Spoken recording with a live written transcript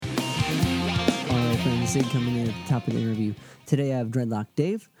friend Zig coming in at the top of the interview. Today I have Dreadlock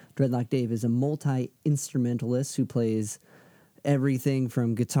Dave. Dreadlock Dave is a multi-instrumentalist who plays everything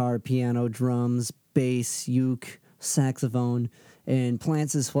from guitar, piano, drums, bass, uke, saxophone, and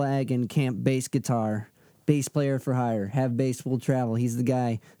plants his flag in camp bass guitar. Bass player for hire. Have bass will travel. He's the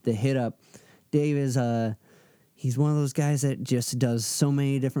guy that hit up. Dave is he's one of those guys that just does so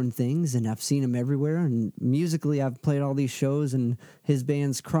many different things, and I've seen him everywhere. And musically, I've played all these shows, and his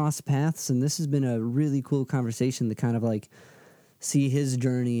bands cross paths. And this has been a really cool conversation to kind of like see his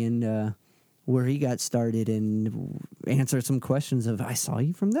journey and where he got started, and answer some questions of I saw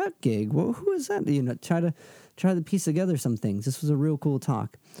you from that gig. Well, who is that? You know, try to piece together some things. This was a real cool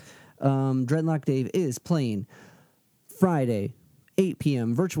talk. Dreadlock Dave is playing Friday, 8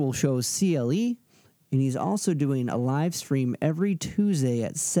 p.m. virtual shows CLE. And he's also doing a live stream every Tuesday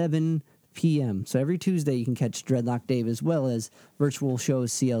at 7 p.m. So every Tuesday you can catch Dreadlock Dave, as well as virtual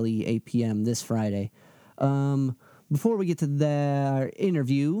shows CLE 8 p.m. this Friday. Before we get to the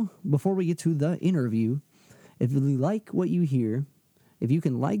interview, if you like what you hear, if you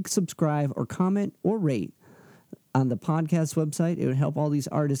can like, subscribe, or comment, or rate on the podcast website, it would help all these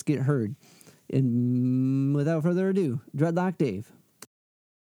artists get heard. And without further ado, Dreadlock Dave.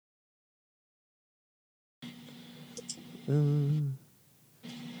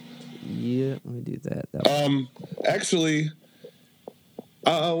 Yeah, let me do that. Actually,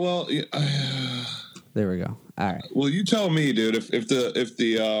 there we go. All right. Well, you tell me, dude. If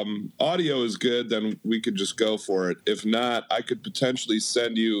the audio is good, then we could just go for it. If not, I could potentially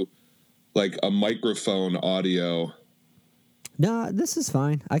send you like a microphone audio. No, this is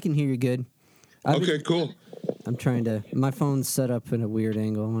fine. I can hear you good. Okay, cool. I'm trying to. My phone's set up in a weird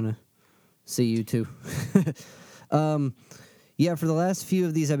angle. I want to see you too. Yeah, for the last few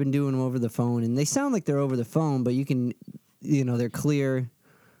of these, I've been doing them over the phone, and they sound like they're over the phone, but you can, they're clear,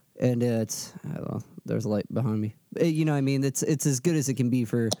 and it's, there's a light behind me. You know what I mean? It's as good as it can be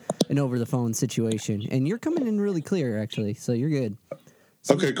for an over-the-phone situation, and you're coming in really clear, actually, so you're good.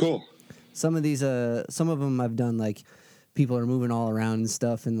 Okay, cool. Some of these, some of them I've done, like, people are moving all around and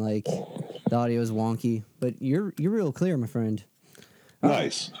stuff, and, like, the audio is wonky, but you're real clear, my friend.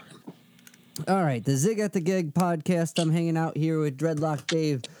 Nice. All right, the Zig at the Gig podcast. I'm hanging out here with Dreadlock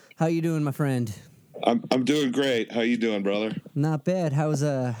Dave. How you doing, my friend? I'm doing great. How you doing, brother? Not bad.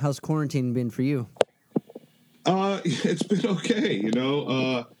 How's quarantine been for you? It's been okay.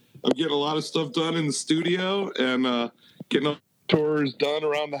 I'm getting a lot of stuff done in the studio and getting tours done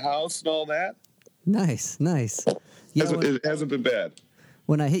around the house and all that. Nice. Yeah, it hasn't been bad.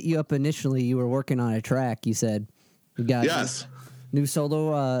 When I hit you up initially, you were working on a track. You said you got yes. New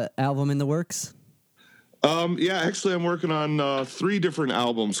solo album in the works? Yeah, actually, I'm working on 3 different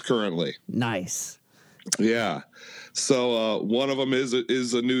albums currently. Nice. Yeah. So one of them is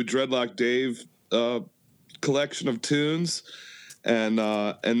a new Dreadlock Dave collection of tunes, and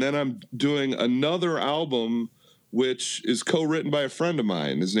then I'm doing another album which is co-written by a friend of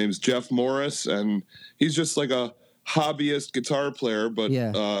mine. His name's Jeff Morris, and he's just like a hobbyist guitar player. But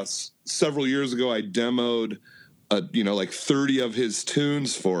yeah. Several years ago, I demoed like 30 of his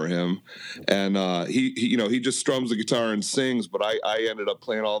tunes for him, and he just strums the guitar and sings, but I ended up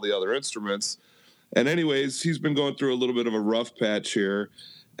playing all the other instruments. And anyways, he's been going through a little bit of a rough patch here,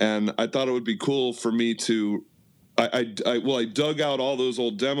 and I thought it would be cool for me to I dug out all those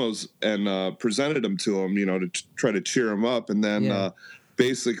old demos and presented them to him, to try to cheer him up. And then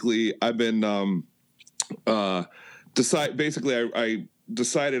basically I've been I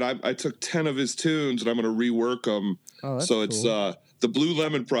decided I took 10 of his tunes and I'm going to rework them. Oh, that's so it's cool. The Blue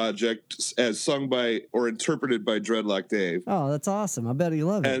Lemon Project, as sung by or interpreted by Dreadlock Dave. Oh, that's awesome. I bet he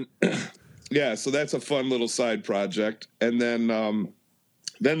loved it. And yeah, so that's a fun little side project. And then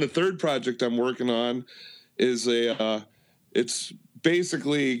the third project I'm working on is it's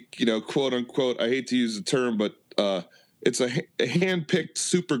basically, quote unquote, I hate to use the term, but it's a hand-picked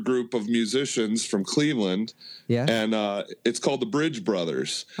super group of musicians from Cleveland. Yeah. And it's called the Bridge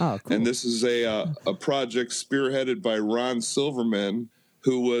Brothers. Oh, cool. And this is a project spearheaded by Ron Silverman,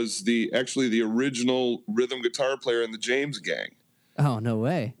 who was the original rhythm guitar player in the James Gang. Oh, no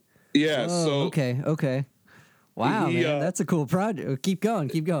way. Yeah. Whoa, so okay. Wow, man, that's a cool project. Keep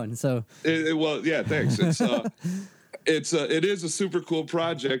going. So, well, yeah, thanks. It is a super cool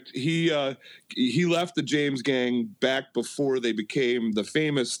project. He left the James Gang back before they became the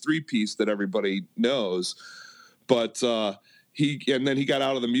famous 3-piece that everybody knows. But he got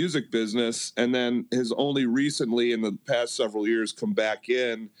out of the music business, and then has only recently, in the past several years, come back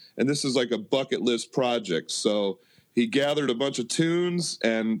in. And this is like a bucket list project. So he gathered a bunch of tunes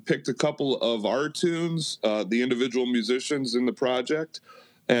and picked a couple of our tunes, the individual musicians in the project,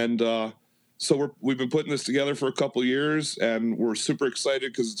 and so we've been putting this together for a couple years, and we're super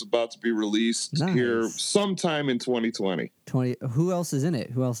excited because it's about to be released here sometime in 2020. Who else is in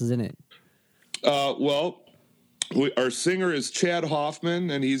it? Well, our singer is Chad Hoffman,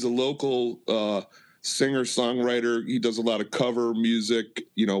 and he's a local singer-songwriter. He does a lot of cover music,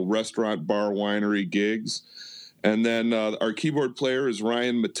 restaurant, bar, winery gigs. And then our keyboard player is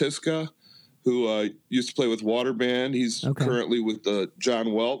Ryan Matiska, who used to play with Waterband. He's currently with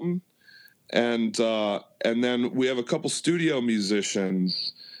John Welton. And then we have a couple studio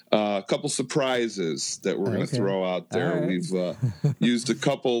musicians, a couple surprises that we're going to throw out there. Right. We've used a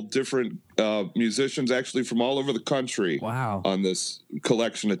couple different musicians actually from all over the country on this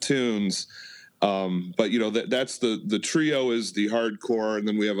collection of tunes. But that's the trio is the hardcore, and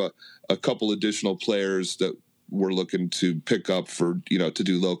then we have a couple additional players that we're looking to pick up for to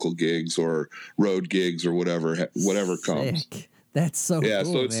do local gigs or road gigs or whatever comes. Sick. That's so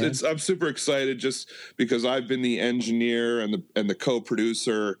cool, so it's I'm super excited just because I've been the engineer and the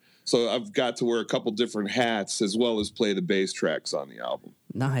co-producer, so I've got to wear a couple different hats as well as play the bass tracks on the album.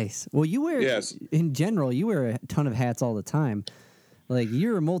 Nice. Well, in general, you wear a ton of hats all the time. Like,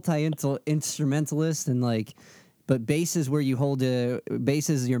 you're a multi-instrumentalist, and but bass is where you hold bass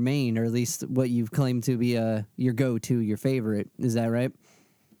is your main, or at least what you've claimed to be your go-to, your favorite. Is that right?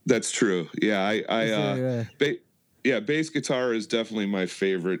 That's true. Yeah, bass guitar is definitely my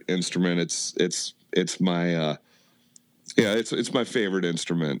favorite instrument. It's my it's my favorite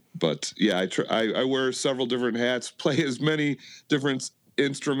instrument. But yeah, I wear several different hats, play as many different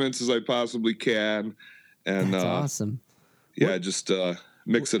instruments as I possibly can, and that's awesome. Yeah, just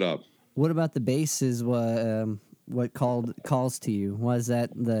mix it up. What about the bass is what calls to you? Why is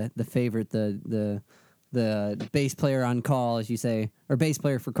that the favorite, the bass player on call, as you say, or bass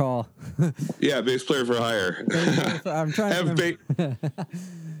player for call? Yeah, bass player for hire. I'm trying to remember.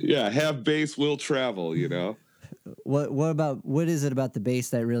 Have bass will travel, What is it about the bass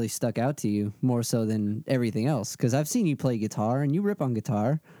that really stuck out to you more so than everything else? Because I've seen you play guitar and you rip on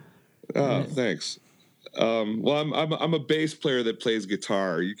guitar. Oh, thanks. Well, I'm a bass player that plays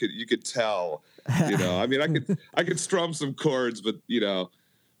guitar. You could tell, I mean, I could strum some chords, but yeah,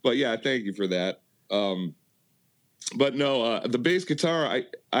 thank you for that. But no, the bass guitar,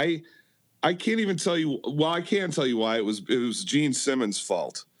 I can't even tell you. Well, I can tell you why it was Gene Simmons'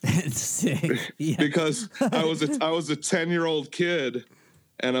 fault. Sick. Yeah. Because I was a 10-year-old kid.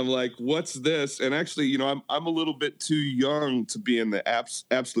 And I'm like, what's this? And actually, I'm a little bit too young to be in the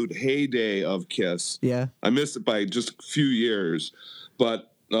absolute heyday of Kiss. Yeah. I missed it by just a few years.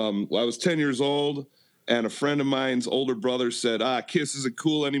 But I was 10 years old, and a friend of mine's older brother said, Kiss isn't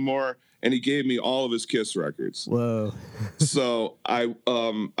cool anymore. And he gave me all of his Kiss records. Whoa. So I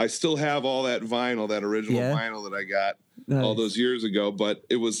still have all that vinyl, that original vinyl that I got all those years ago. But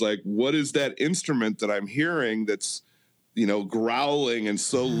it was like, what is that instrument that I'm hearing that's growling and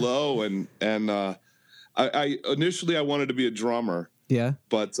so low, and I initially I wanted to be a drummer. Yeah.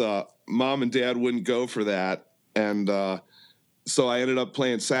 But mom and dad wouldn't go for that, and so I ended up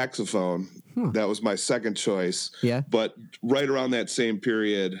playing saxophone. That was my second choice. Yeah. But right around that same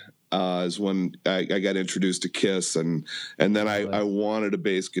period is when I got introduced to Kiss, and then I wanted a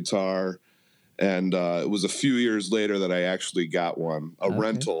bass guitar. And it was a few years later that I actually got one, a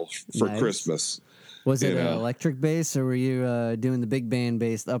rental for Christmas. Was it an electric bass, or were you doing the big band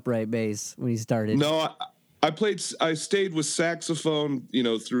bass, the upright bass when you started? No, I stayed with saxophone,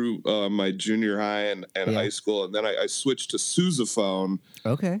 through my junior high and high school, and then I switched to sousaphone.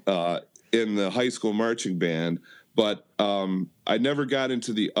 Okay. In the high school marching band, but I never got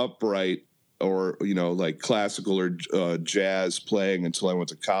into the upright or like classical or jazz playing until I went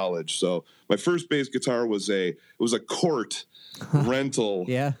to college. So my first bass guitar was a Cort rental,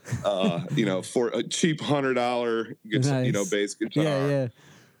 for a cheap $100 guitar, bass guitar. Yeah.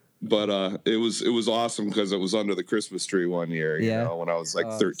 But it was awesome because it was under the Christmas tree one year, when I was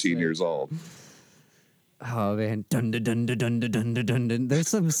like 13 years old. Oh man, dun dun dun dun dun dun dun dun. There's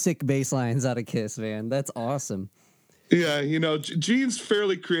some sick bass lines out of Kiss, man. That's awesome. Yeah, Gene's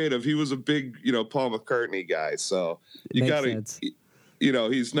fairly creative. He was a big, Paul McCartney guy, so you got to,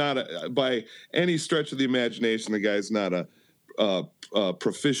 he's not by any stretch of the imagination. The guy's not a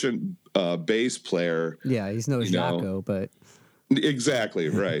proficient bass player. Yeah, he's no Jaco, but exactly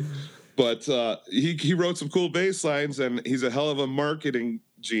right. But he wrote some cool bass lines, and he's a hell of a marketing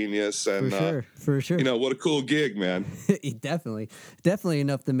genius. And for sure, what a cool gig, man. definitely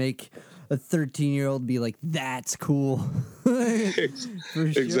enough to make a 13-year-old be like, "That's cool." For sure.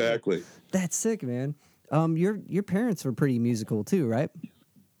 Exactly. That's sick, man. Your parents were pretty musical too, right?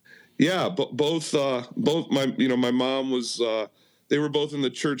 Yeah, both my mom was they were both in the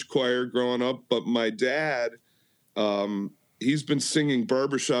church choir growing up. But my dad, he's been singing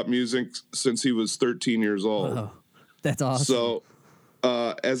barbershop music since he was 13 years old. Oh, that's awesome. So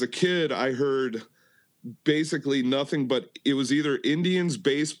as a kid, I heard basically nothing but it was either Indians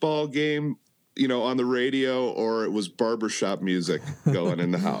baseball game, on the radio, or it was barbershop music going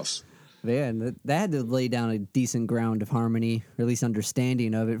in the house. Man, that had to lay down a decent ground of harmony, or at least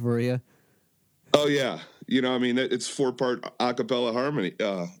understanding of it for you. Oh yeah, it's 4-part a cappella harmony.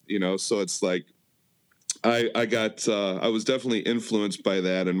 So it's like I was definitely influenced by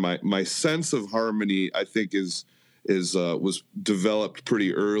that, and my sense of harmony, I think, was developed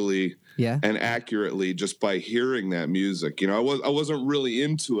pretty early, and accurately just by hearing that music. I wasn't really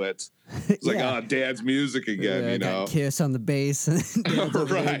into it. It's like, Dad's music again. Got Kiss on the bass,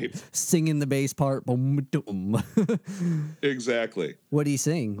 right? Singing the bass part. Exactly. What do you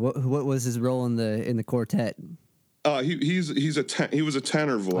sing? What was his role in the quartet? He was a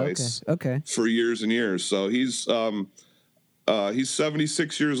tenor voice. Okay. For years and years. So he's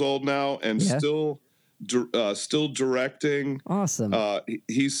 76 years old now and still directing. Awesome.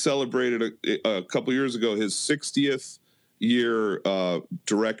 He celebrated a couple years ago his 60th year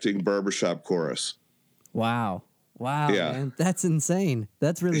directing barbershop chorus. Wow, man, that's insane.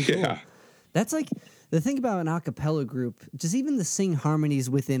 That's really cool. Yeah. That's like the thing about an a cappella group, just even to sing harmonies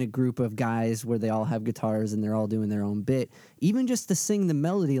within a group of guys where they all have guitars and they're all doing their own bit, even just to sing the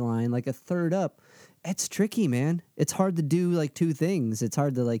melody line like a third up, it's tricky, man. It's hard to do like two things. It's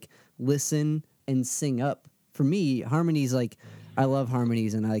hard to like listen and sing up. For me, harmonies, like, I love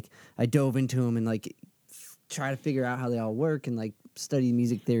harmonies, and I dove into them and like try to figure out how they all work, and like study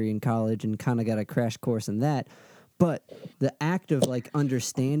music theory in college and kind of got a crash course in that. But the act of like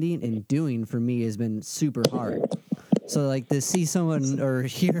understanding and doing for me has been super hard. So like to see someone or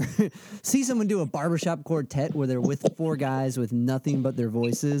see someone do a barbershop quartet where they're with 4 guys with nothing but their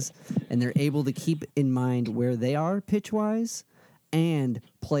voices, and they're able to keep in mind where they are pitch wise and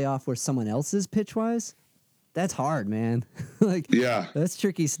play off where someone else is pitch wise. That's hard, man. That's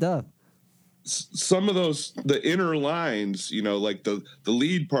tricky stuff. Some of the inner lines, like the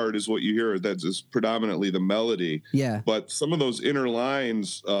lead part is what you hear. That's just predominantly the melody. Yeah. But some of those inner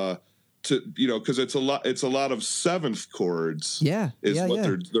lines, because it's a lot of 7th chords. Yeah.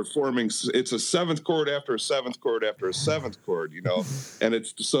 They're forming. It's a 7th chord after a 7th chord after a 7th chord. And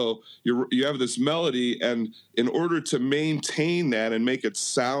it's so you have this melody, and in order to maintain that and make it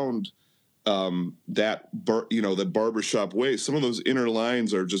sound the barbershop way, some of those inner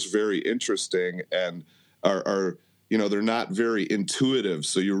lines are just very interesting and are they're not very intuitive,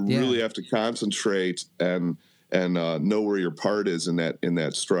 so you really have to concentrate and know where your part is in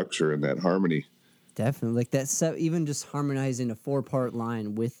that structure and that harmony. Definitely, like that. Even just harmonizing a 4-part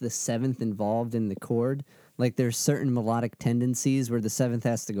line with the 7th involved in the chord, like there's certain melodic tendencies where the 7th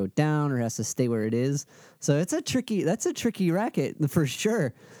has to go down or has to stay where it is. So that's a tricky racket for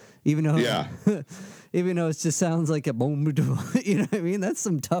sure. Even though it just sounds like a boom, you know what I mean? That's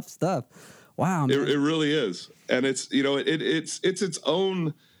some tough stuff. Wow, man. It really is, and it's it's its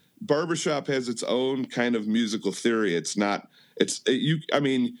own. Barbershop has its own kind of musical theory. It's not. Or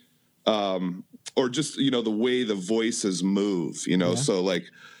just the way the voices move. So like,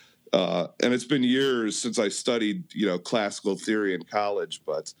 and it's been years since I studied classical theory in college,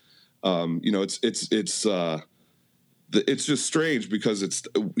 but it's just strange because it's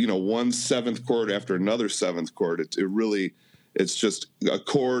one 7th chord after another 7th chord. It's just a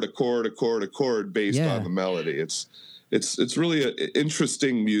chord based on the melody. It's really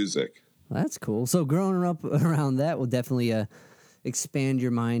interesting music. Well, that's cool. So growing up around that will definitely expand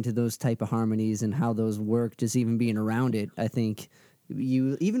your mind to those type of harmonies and how those work. Just even being around it, I think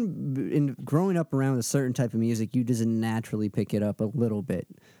you even in growing up around a certain type of music, you just naturally pick it up a little bit.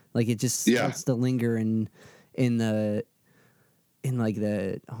 Like it just starts to linger in the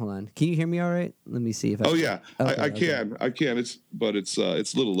hold on. Can you hear me all right? Let me see if I Okay, I can. It's a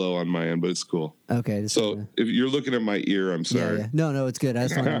little low on my end, but it's cool. Okay. So if you're looking at my ear, I'm sorry. Yeah. No, it's good. I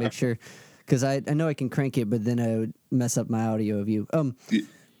just wanted to make sure because I know I can crank it, but then I would mess up my audio of you.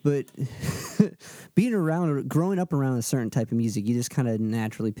 But growing up around a certain type of music, you just kind of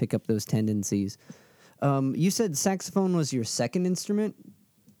naturally pick up those tendencies. You said saxophone was your second instrument?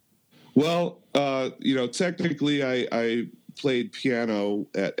 Well, technically I played piano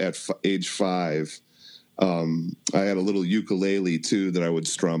at age 5. I had a little ukulele too that I would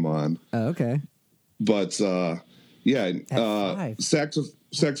strum on. Oh, okay. But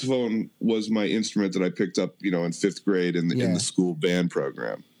saxophone was my instrument that I picked up, in 5th grade in the school band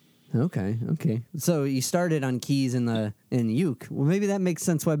program. Okay. So you started on keys in uke. Well, maybe that makes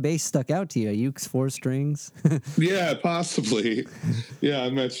sense why bass stuck out to you. Uke's 4 strings. Yeah, possibly. Yeah,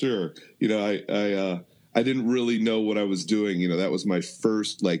 I'm not sure. I didn't really know what I was doing. That was my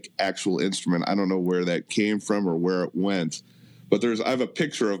first like actual instrument. I don't know where that came from or where it went, but I have a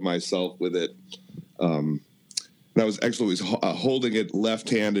picture of myself with it. And I was actually holding it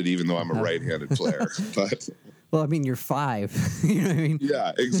left-handed, even though I'm a right-handed player. But Well, I mean, you're 5. You know what I mean?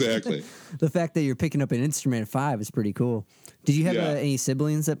 yeah, exactly. The fact that you're picking up an instrument at 5 is pretty cool. Did you have any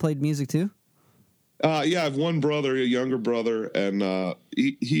siblings that played music too? Yeah, I have one brother, a younger brother, and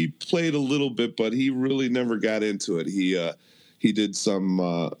he played a little bit, but he really never got into it. He did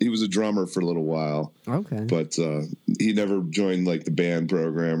some. He was a drummer for a little while. Okay. But he never joined like the band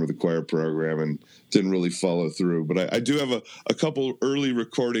program or the choir program, and didn't really follow through. But I do have a couple early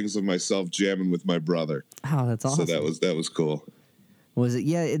recordings of myself jamming with my brother. Oh, that's awesome. So that was cool. Was it?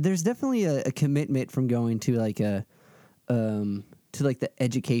 Yeah, there's definitely a commitment from going to like to like the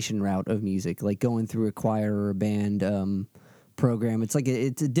education route of music, like going through a choir or a band program. It's like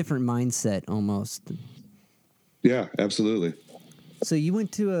it's a different mindset almost. Yeah, absolutely. So you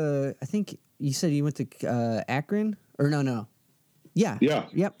went to I think you said you went to Akron or no? Yeah. Yeah.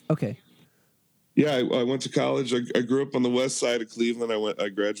 Yep. Okay. Yeah, I went to college. I grew up on the west side of Cleveland. I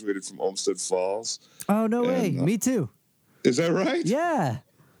graduated from Olmsted Falls. Oh, no way. Me too. Is that right? Yeah.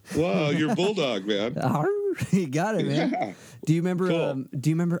 Wow, you're a bulldog, man. You got it, man. Yeah. Do you remember? Cool.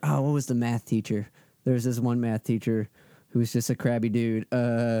 Oh, what was the math teacher? There was this one math teacher who was just a crabby dude.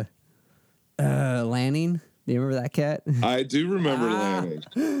 Lanning. Do you remember that cat? I do remember Lanning.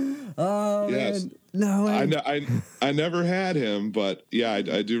 Oh, yes. Man. No way. I never had him, but yeah, I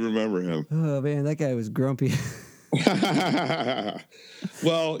do remember him. Oh man, that guy was grumpy.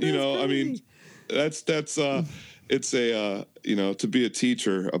 Well, I mean, that's it's a to be a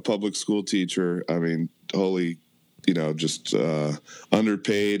teacher, a public school teacher. I mean, holy, just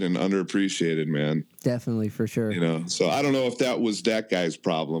underpaid and underappreciated, man. Definitely, for sure. So I don't know if that was that guy's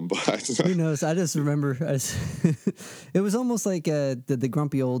problem, but who knows? I just remember it was almost like the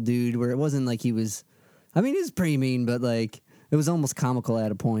grumpy old dude, where it wasn't like he was. I mean, he was pretty mean, but like it was almost comical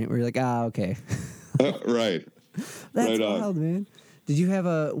at a point where you're like, okay, right. That's right wild, man. Did you have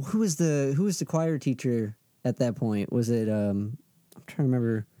who was the choir teacher at that point? Was it I'm trying to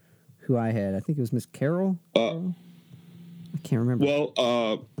remember who I had. I think it was Miss Carol. I can't remember.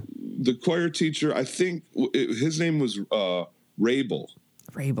 Well, the choir teacher, I think his name was Rabel.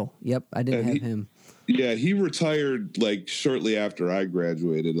 Rabel. Yep, I didn't have him. Yeah, he retired like shortly after I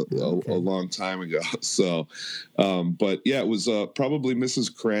graduated a long time ago. So, but yeah, it was probably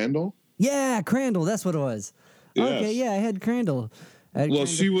Mrs. Crandall. Yeah, Crandall. That's what it was. Yes. Okay, yeah, I had Crandall.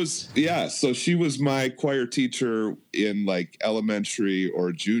 She was so she was my choir teacher in like elementary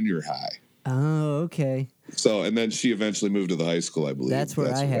or junior high. Oh, okay. So, and then she eventually moved to the high school, I believe. That's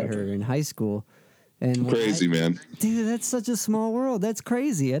where I had her, in high school. And crazy, man. Dude, that's such a small world. That's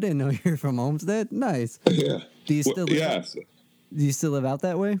crazy. I didn't know you're from Olmsted. Nice. Yeah. Do you still live Do you still live out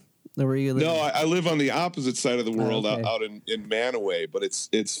that way? Or where you live? No, I live on the opposite side of the world, out in Manaway. But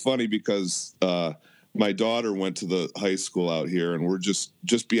it's funny because my daughter went to the high school out here, and we're just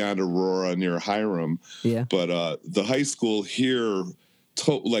beyond Aurora near Hiram. Yeah. But the high school here,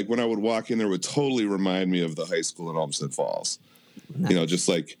 like when I would walk in there, would totally remind me of the high school in Olmsted Falls. Nice. Just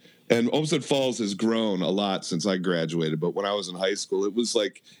like, and Olmsted Falls has grown a lot since I graduated. But when I was in high school, it was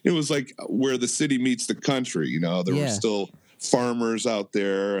like where the city meets the country. There were still farmers out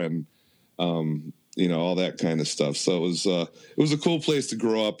there, and all that kind of stuff. So it was a cool place to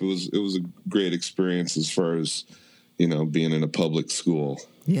grow up. It was a great experience as far as being in a public school.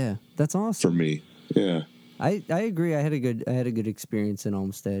 Yeah, that's awesome for me. Yeah, I agree. I had a good experience in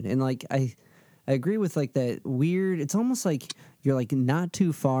Olmsted, and like I agree with like that weird. It's almost like you're like not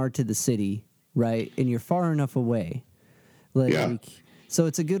too far to the city, right? And you're far enough away. So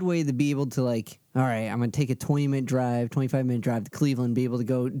it's a good way to be able to like, all right, I'm going to take a 25-minute drive to Cleveland, be able to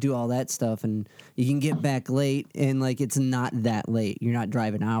go do all that stuff, and you can get back late, and like it's not that late. You're not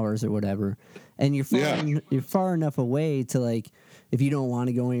driving hours or whatever, and you're far enough away to like, if you don't want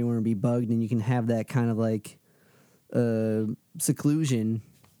to go anywhere and be bugged, and you can have that kind of like seclusion,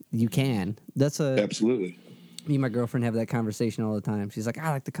 you can. Absolutely. Me and my girlfriend have that conversation all the time. She's like,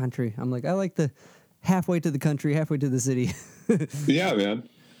 I like the country. I'm like, I like the halfway to the country, halfway to the city. Yeah, man.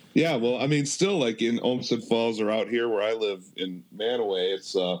 Yeah, well, I mean, still, like in Olmsted Falls or out here where I live in Manaway,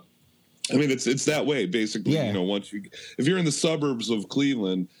 it's that way basically. Yeah. If you're in the suburbs of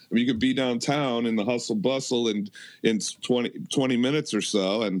Cleveland, I mean, you could be downtown in the hustle bustle in 20 minutes or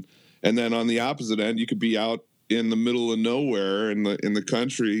so, and then on the opposite end, you could be out in the middle of nowhere in the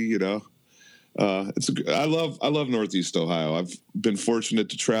country, you know. I love Northeast Ohio. I've been fortunate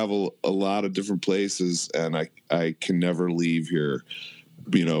to travel a lot of different places, and I can never leave here,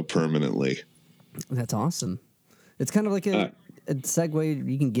 you know, permanently. That's awesome. It's kind of like a segue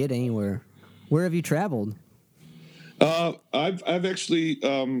you can get anywhere. Where have you traveled? I've actually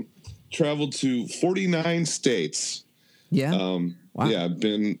traveled to 49 states. Yeah. Wow. Yeah, I've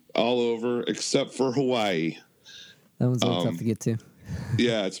been all over except for Hawaii. That one's a little tough to get to.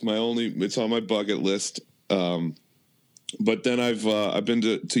 Yeah, it's on my bucket list. But then I've been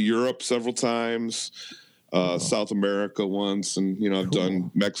to Europe several times, South America once, and you know I've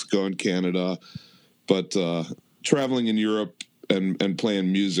done Mexico and Canada. But traveling in Europe and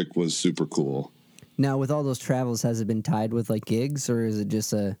playing music was super cool. Now, with all those travels, has it been tied with like gigs, or is it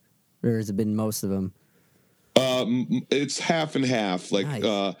just or has it been most of them? It's half and half. Like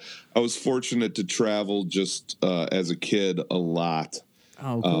nice. I was fortunate to travel just as a kid a lot.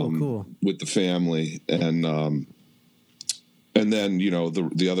 Oh, cool. With the family, and then you know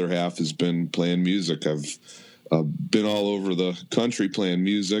the other half has been playing music. I've been all over the country playing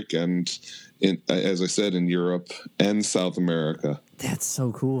music, and as I said, in Europe and South America. That's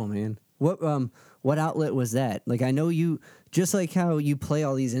so cool, man. What outlet was that? Like, I know you, just like how you play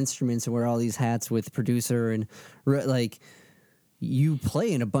all these instruments and wear all these hats with producer and like you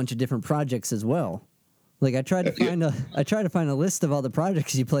play in a bunch of different projects as well. Like I tried to find a list of all the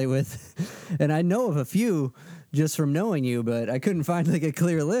projects you play with, and I know of a few just from knowing you, but I couldn't find like a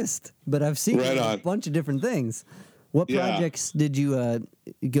clear list. But I've seen a bunch of different things. What projects did you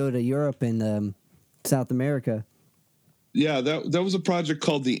go to Europe and South America? Yeah, that was a project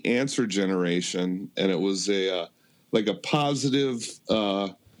called The Answer Generation, and it was a positive,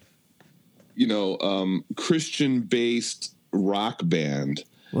 Christian-based rock band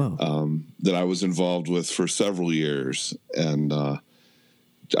that I was involved with for several years, and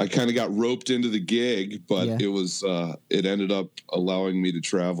I kind of got roped into the gig, but it ended up allowing me to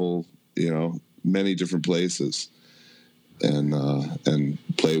travel, you know, many different places. And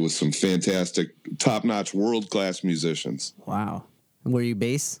play with some fantastic, top-notch, world-class musicians. Wow! And were you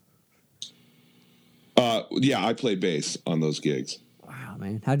bass? Yeah, I play bass on those gigs. Wow,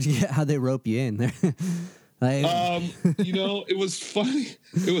 man! How'd they rope you in there? You know, it was funny.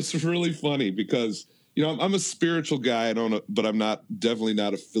 It was really funny because you know I'm a spiritual guy. But I'm definitely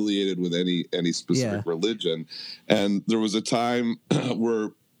not affiliated with any specific religion. And there was a time where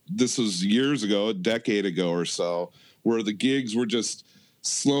this was years ago, a decade ago or so, where the gigs were just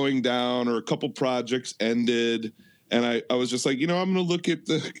slowing down or a couple projects ended. And I was just like, you know, I'm going to look at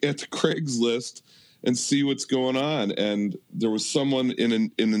the Craigslist and see what's going on. And there was someone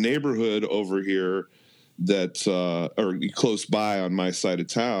in the neighborhood over here that, or close by on my side of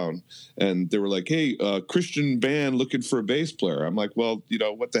town. And they were like, hey, Christian band looking for a bass player. I'm like, well, you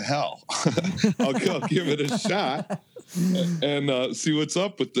know, what the hell? I'll give it a shot and see what's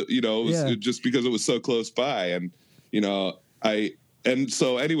up with the, you know, just because it was so close by. And, you know,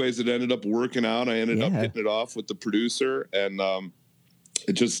 so anyways, it ended up working out. I ended up hitting it off with the producer, and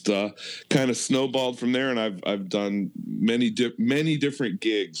it just kind of snowballed from there. And I've done many different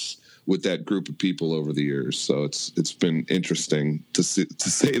gigs with that group of people over the years. So it's been interesting to say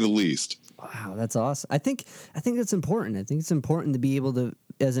the least. Wow, that's awesome. I think that's important. I think it's important to be able to,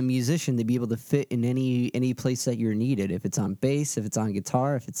 as a musician, to be able to fit in any place that you're needed. If it's on bass, if it's on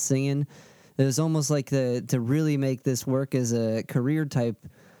guitar, if it's singing. It was almost like to really make this work as a career type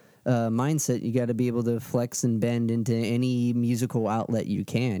mindset, you got to be able to flex and bend into any musical outlet you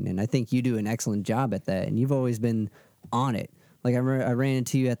can. And I think you do an excellent job at that. And you've always been on it. Like I ran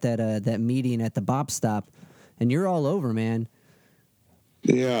into you at that meeting at the Bop Stop, and you're all over, man.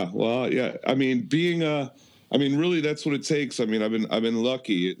 Yeah, well, yeah. I mean, really, that's what it takes. I mean, I've been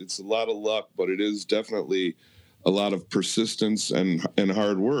lucky. It's a lot of luck, but it is definitely a lot of persistence and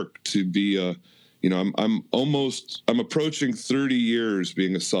hard work to be I'm approaching 30 years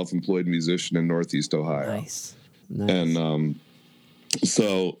being a self-employed musician in Northeast Ohio. Nice. And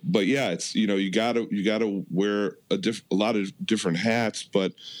but yeah, it's, you know, you gotta wear a lot of different hats,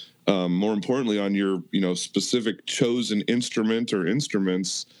 but more importantly, on your, you know, specific chosen instrument or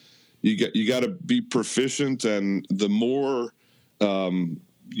instruments, you got to be proficient, and the more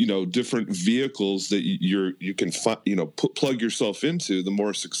different vehicles that you can plug yourself into, the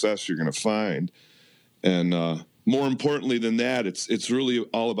more success you're going to find. And more importantly than that, it's really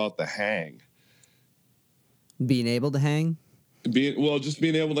all about the hang. Being able to hang? Just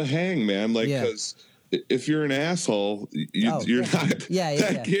being able to hang, man. Like, because if you're an asshole, you're not.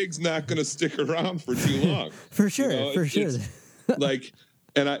 That gig's not going to stick around for too long. For sure, for sure. Like,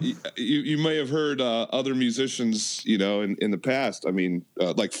 And you may have heard other musicians, in the past. I mean,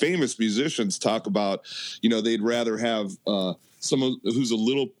 like famous musicians talk about, they'd rather have someone who's a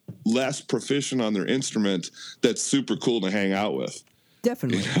little less proficient on their instrument that's super cool to hang out with.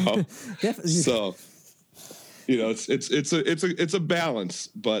 Definitely. Definitely. So, it's a balance,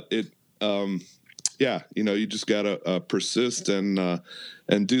 but you just gotta persist and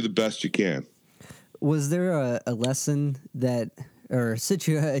do the best you can. Was there a lesson or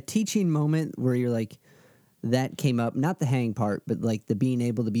a teaching moment where you're like, that came up, not the hang part, but like the being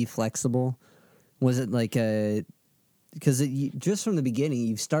able to be flexible? Was it like because just from the beginning,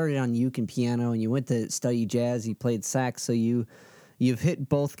 you've started on uke and piano and you went to study jazz, you played sax, so you've hit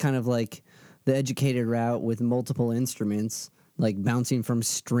both kind of like the educated route with multiple instruments, like bouncing from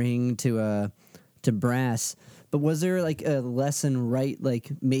string to brass. But was there like a lesson, right?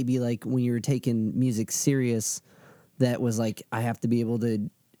 Like maybe like when you were taking music serious, that was like, I have to be able to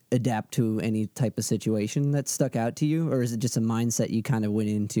adapt to any type of situation that stuck out to you? Or is it just a mindset you kind of went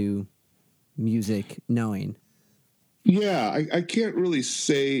into music knowing? Yeah, I can't really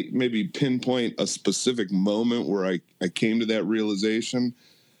say, maybe pinpoint a specific moment where I came to that realization.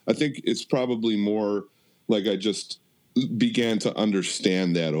 I think it's probably more like I just began to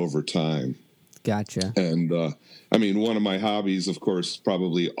understand that over time. Gotcha. And I mean, one of my hobbies, of course,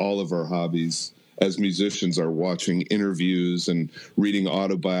 probably all of our hobbies as musicians are watching interviews and reading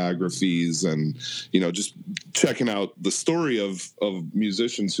autobiographies and, just checking out the story of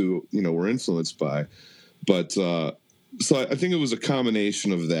musicians who, were influenced by. But so I think it was a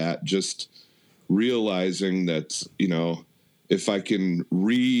combination of that, just realizing that, if I can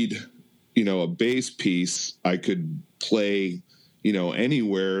read, a bass piece, I could play,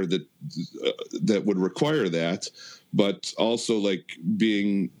 anywhere that would require that, but also like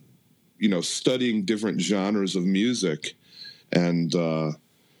being, studying different genres of music. And,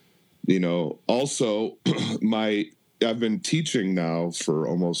 also I've been teaching now for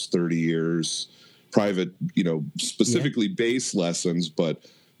almost 30 years, private, specifically bass lessons, but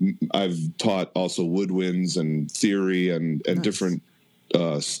I've taught also woodwinds and theory and Nice. different,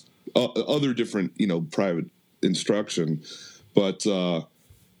 other different, private instruction. But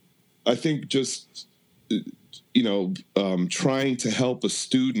I think just, trying to help a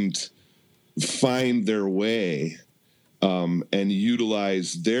student find their way and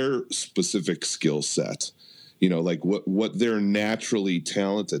utilize their specific skill set, like what they're naturally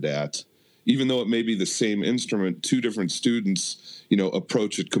talented at, even though it may be the same instrument, two different students,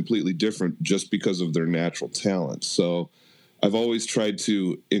 approach it completely different just because of their natural talent. So I've always tried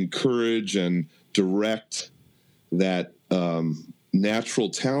to encourage and direct that natural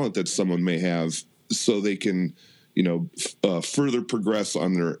talent that someone may have so they can, further progress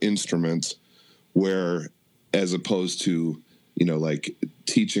on their instrument, where as opposed to, like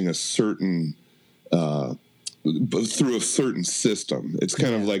teaching a certain through a certain system. It's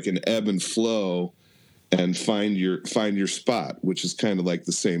kind of like an ebb and flow, and find your spot, which is kind of like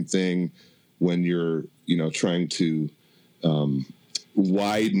the same thing when you're, trying to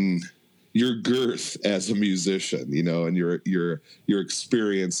widen your girth as a musician, and your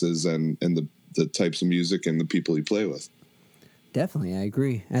experiences and the types of music and the people you play with. Definitely, I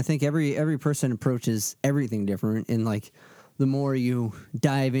agree. I think every person approaches everything different, and like the more you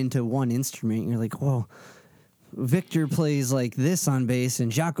dive into one instrument, you're like, whoa, Victor plays like this on bass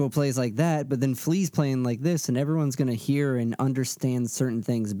and Jaco plays like that, but then Flea's playing like this, and everyone's going to hear and understand certain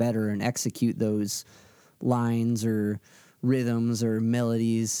things better and execute those lines or rhythms or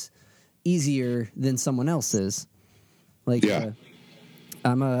melodies easier than someone else is. Like,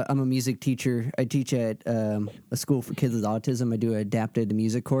 I'm a music teacher. I teach at a school for kids with autism. I do an adapted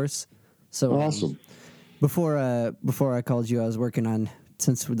music course. So awesome. Before I called you, I was working on,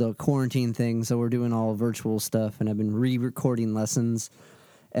 since the quarantine thing, so we're doing all virtual stuff, and I've been re-recording lessons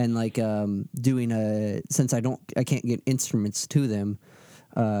and like doing since I can't get instruments to them.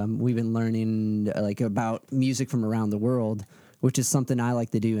 We've been learning like about music from around the world, which is something I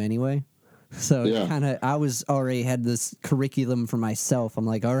like to do anyway. So I was already had this curriculum for myself. I'm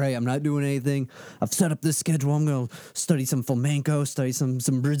like, all right, I'm not doing anything. I've set up this schedule. I'm going to study some flamenco, study some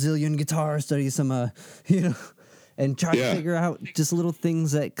Brazilian guitar, study some, and try to figure out just little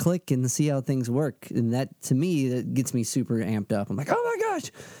things that click and see how things work. And that, to me, that gets me super amped up. I'm like, oh my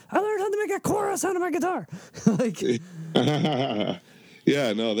gosh, I learned how to make a chorus out of my guitar.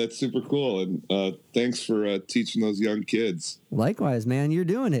 Yeah, no, that's super cool. And thanks for teaching those young kids. Likewise, man, you're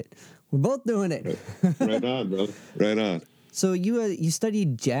doing it. We're both doing it. Right on, bro. Right on. So you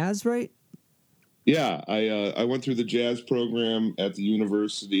studied jazz, right? Yeah, I went through the jazz program at the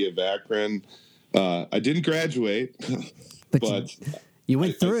University of Akron. I didn't graduate, but You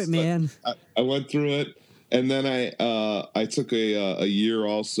went through it, man. I went through it, and then I took a year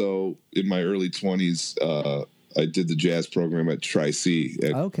also in my early 20s. I did the jazz program at Tri-C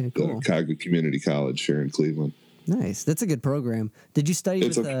at cool. Cogwood Community College here in Cleveland. Nice. That's a good program. Did you study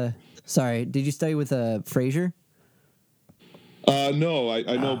Did you study with Frazier? No,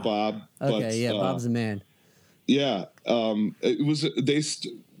 I know Bob. Okay, but, Bob's the man. Yeah, it was.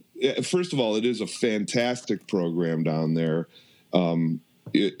 First of all, it is a fantastic program down there.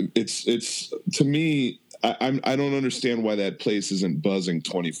 It's to me, I don't understand why that place isn't buzzing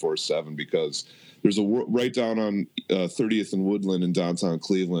 24/7, because there's right down on 30th and Woodland in downtown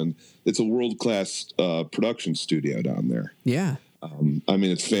Cleveland. It's a world-class production studio down there. Yeah. I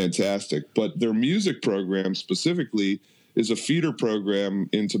mean, it's fantastic. But their music program specifically is a feeder program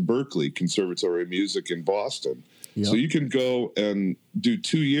into Berklee Conservatory of Music in Boston. Yep. So you can go and do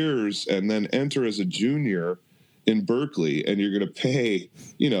 2 years and then enter as a junior in Berklee, and you're going to pay,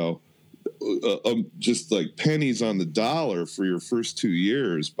 just like pennies on the dollar for your first 2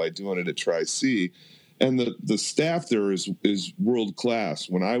 years by doing it at Tri-C. And the staff there is world class.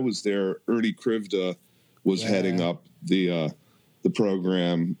 When I was there, Ernie Krivda was heading up the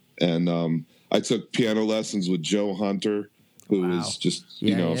program, and I took piano lessons with Joe Hunter, who is just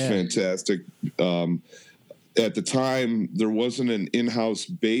fantastic. At the time, there wasn't an in-house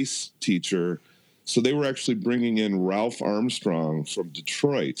bass teacher, so they were actually bringing in Ralph Armstrong from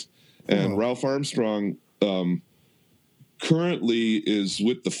Detroit. And Ralph Armstrong currently is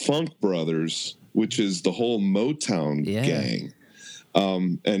with the Funk Brothers, which is the whole Motown gang.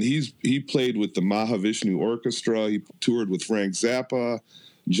 And he played with the Mahavishnu Orchestra. He toured with Frank Zappa,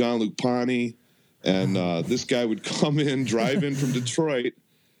 Jean-Luc Ponty. And this guy would come in, drive in from Detroit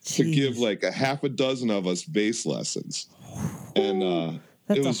to give like a half a dozen of us bass lessons. And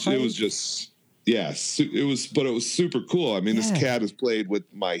it was just, it was super cool. I mean, this cat has played with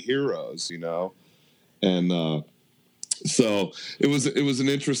my heroes, and so it was an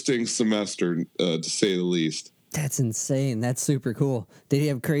interesting semester, to say the least. That's insane. That's super cool. Did he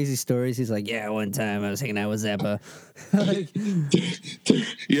have crazy stories? He's like, one time I was hanging out with Zappa.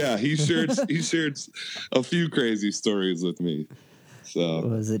 Yeah, he shared a few crazy stories with me. So what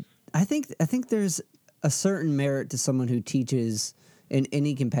was it? I think there's a certain merit to someone who teaches in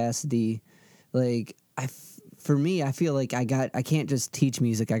any capacity. Like for me, I feel like I can't just teach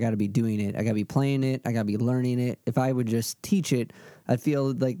music. I got to be doing it. I got to be playing it. I got to be learning it. If I would just teach it, I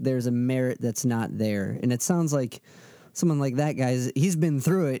feel like there's a merit that's not there. And it sounds like someone like that he's been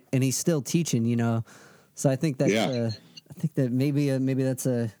through it and he's still teaching, So I think that's I think that maybe that's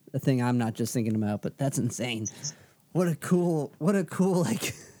a thing I'm not just thinking about, but that's insane. What a cool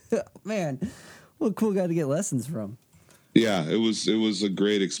like man, what a cool guy to get lessons from. Yeah, it was a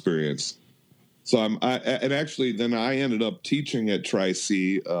great experience. So then I ended up teaching at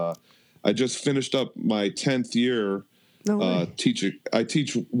Tri-C. I just finished up my 10th year teaching. I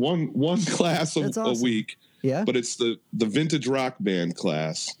teach one class a week. Yeah. But it's the vintage rock band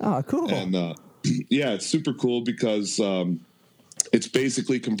class. Oh, cool. And it's super cool because it's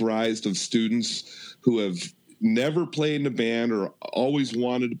basically comprised of students who have never played in a band or always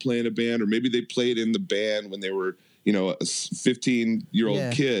wanted to play in a band, or maybe they played in the band when they were, a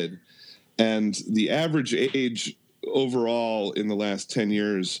 15-year-old kid. And the average age overall in the last 10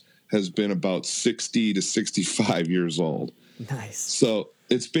 years has been about 60 to 65 years old. Nice. So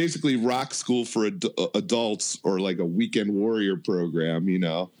it's basically rock school for adults, or like a weekend warrior program,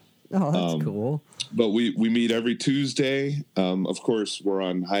 Oh, that's cool. But we meet every Tuesday. Of course, we're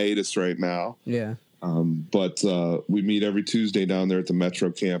on hiatus right now. Yeah. But we meet every Tuesday down there at the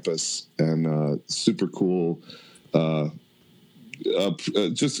Metro campus, and super cool.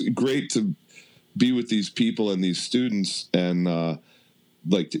 Just great to be with these people and these students, and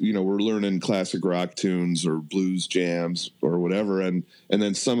we're learning classic rock tunes or blues jams or whatever, and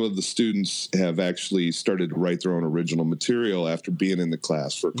then some of the students have actually started to write their own original material after being in the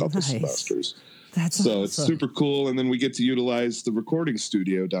class for a couple semesters. That's so awesome. It's super cool, and then we get to utilize the recording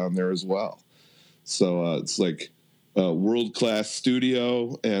studio down there as well. So it's like a world-class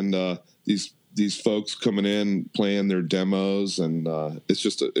studio, and these folks coming in, playing their demos, and it's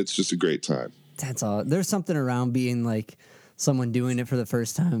just a great time. That's all. There's something around being like someone doing it for the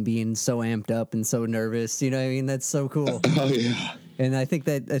first time, being so amped up and so nervous. You know what I mean? That's so cool. Oh yeah. And I think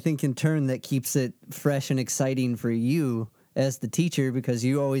in turn that keeps it fresh and exciting for you as the teacher, because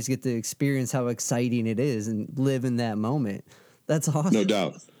you always get to experience how exciting it is and live in that moment. That's awesome. No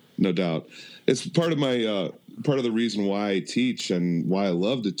doubt. It's part of the reason why I teach and why I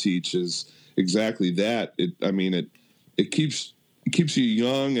love to teach is exactly that. It keeps you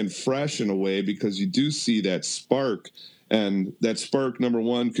young and fresh in a way, because you do see that spark, And that spark, number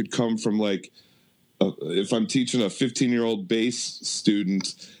one, could come from like, if I'm teaching a 15-year-old bass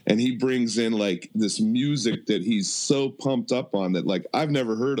student and he brings in like this music that he's so pumped up on that like I've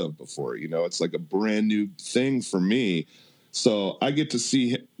never heard of before, it's like a brand new thing for me. So I get to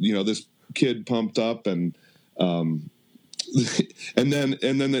see, this kid pumped up and then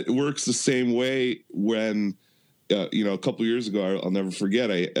it works the same way when, a couple years ago, I'll never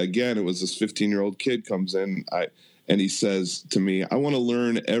forget. It was this 15-year-old kid comes in and he says to me, I want to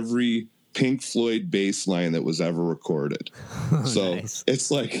learn every Pink Floyd bass line that was ever recorded. Oh, so nice.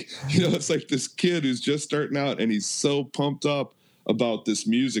 It's like, it's like this kid who's just starting out and he's so pumped up about this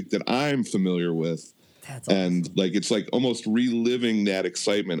music that I'm familiar with. That's awesome. And like, it's like almost reliving that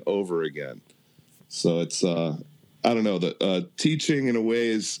excitement over again. So it's, I don't know, the teaching in a way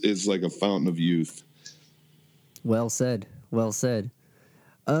is like a fountain of youth. Well said. Well said.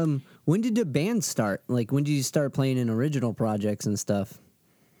 When did the band start? Like, when did you start playing in original projects and stuff?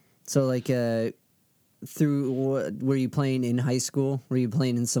 So, like, were you playing in high school? Were you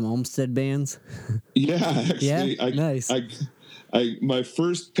playing in some Olmsted bands? Yeah, actually. Yeah? Nice. My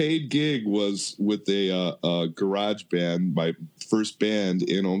first paid gig was with a garage band, my first band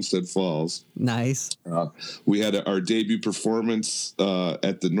in Olmsted Falls. Nice. We had our debut performance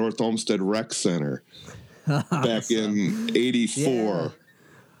at the North Olmsted Rec Center back in '84. Yeah.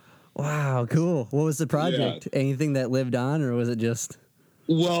 Wow, cool. What was the project? Yeah. Anything that lived on, or was it just...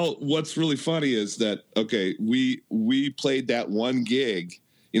 Well, what's really funny is that, okay, we played that one gig.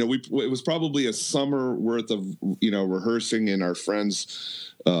 It was probably a summer worth of, rehearsing in our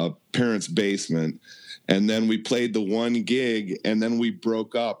friend's parents' basement. And then we played the one gig and then we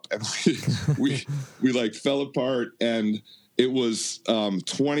broke up and we like fell apart. And it was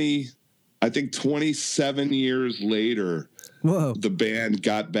 27 years later, whoa, the band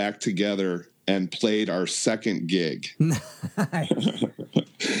got back together and played our second gig.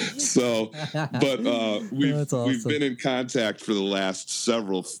 So, but we've been in contact for the last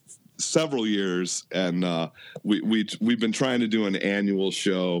several years, and we've been trying to do an annual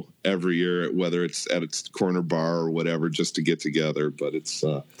show every year, whether it's at its corner bar or whatever, just to get together. But it's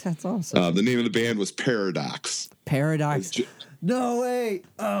that's awesome. The name of the band was Paradox. Paradox. No way!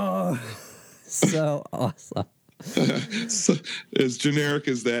 Oh, so awesome. So, as generic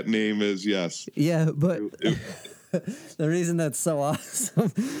as that name is, yes. Yeah, but the reason that's so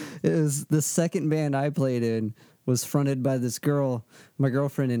awesome is the second band I played in was fronted by this girl, my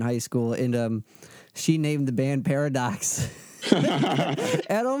girlfriend in high school, and she named the band Paradox.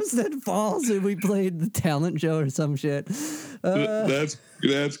 At Olmsted Falls, and we played the talent show or some shit. That's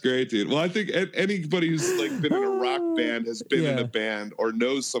great, dude. Well, I think anybody who's like been in a rock band has been in a band or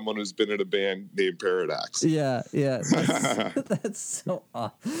knows someone who's been in a band named Paradox. Yeah. That's so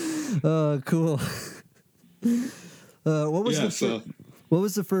awesome. Cool. What was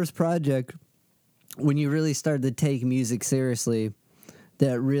the first project when you really started to take music seriously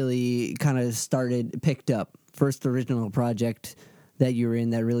that really kind of picked up? First original project that you were in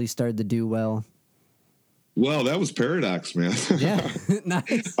that really started to do well? Well, that was Paradox, man. Yeah,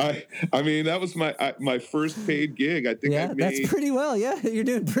 nice. I mean, that was my first paid gig. I think I made, that's pretty well. Yeah, you're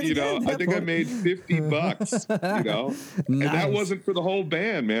doing pretty good. I think I made $50, Nice. And that wasn't for the whole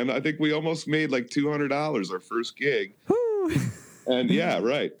band, man. I think we almost made like $200 our first gig. Woo. And yeah,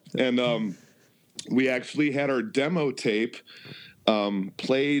 right. And we actually had our demo tape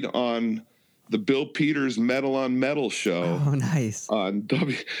played on the Bill Peters Metal on Metal show. Oh, nice. I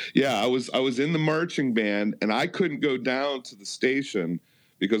was in the marching band, and I couldn't go down to the station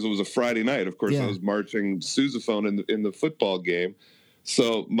because it was a Friday night. Of course, I was marching sousaphone in the football game.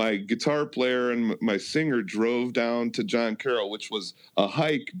 So my guitar player and my singer drove down to John Carroll, which was a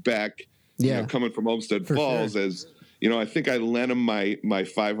hike back, coming from Olmsted Falls. Sure. As I think I lent him my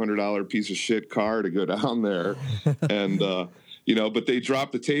 $500 piece of shit car to go down there, and. But they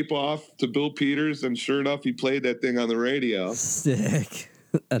dropped the tape off to Bill Peters, and sure enough, he played that thing on the radio. Sick.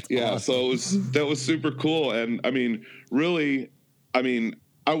 That's awesome. So that was super cool. And I mean, really,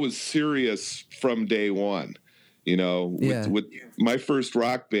 I was serious from day one. With my first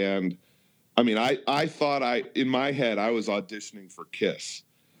rock band. I mean, I thought in my head I was auditioning for Kiss.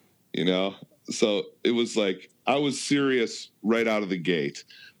 So it was like I was serious right out of the gate.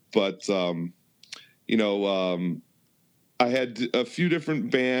 But I had a few different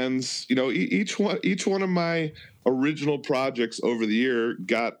bands, each one of my original projects over the year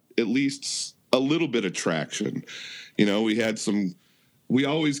got at least a little bit of traction. We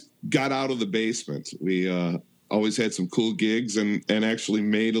always got out of the basement. We always had some cool gigs and actually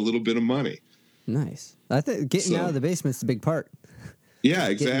made a little bit of money. Nice. I think getting out of the basement's the big part. Yeah,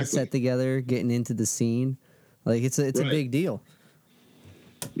 exactly. Getting set together, getting into the scene. Like it's a Right. big deal.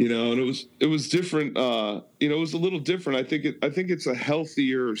 And it was different. It was a little different. I think it's a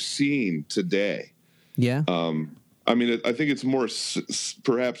healthier scene today. Yeah. I think it's more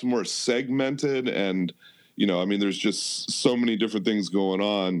perhaps more segmented, and there's just so many different things going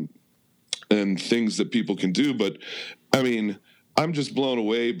on and things that people can do. But I'm just blown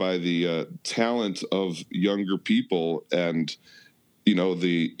away by the talent of younger people, and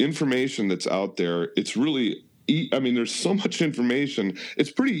the information that's out there. It's really, there's so much information.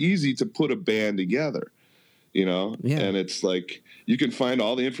 It's pretty easy to put a band together, Yeah. and it's like you can find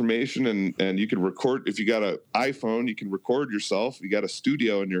all the information, and you can record. If you got an iPhone, you can record yourself. You got a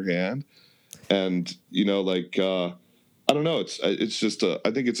studio in your hand, and I don't know. It's just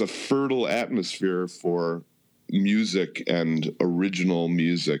I think it's a fertile atmosphere for music and original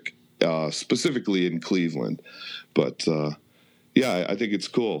music, specifically in Cleveland. But yeah, I think it's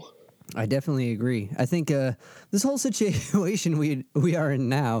cool. I definitely agree. I think this whole situation we are in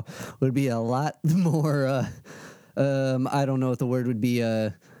now would be a lot more. I don't know what the word would be.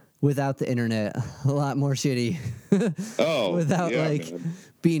 Without the internet, a lot more shitty. Without man.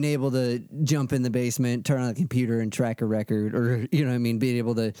 Being able to jump in the basement, turn on the computer, and track a record, or being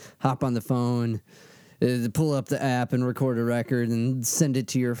able to hop on the phone, pull up the app and record a record and send it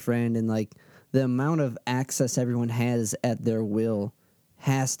to your friend, and like the amount of access everyone has at their will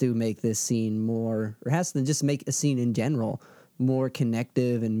has to make this scene more, or has to just make a scene in general more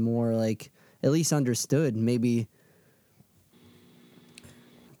connective and more like at least understood, maybe.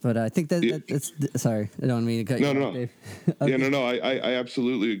 But I think that's sorry, I don't mean to cut you off, Dave. Okay. Yeah, no, I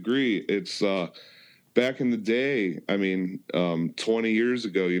absolutely agree. It's back in the day, 20 years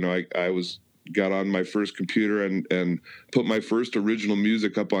ago, I got on my first computer and put my first original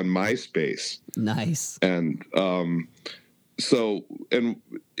music up on MySpace. Nice. And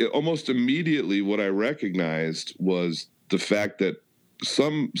almost immediately what I recognized was the fact that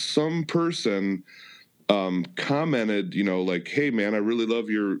some person commented, like, "Hey man, I really love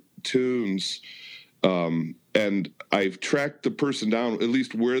your tunes." And I've tracked the person down, at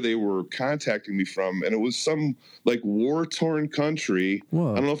least where they were contacting me from, and it was some like war-torn country.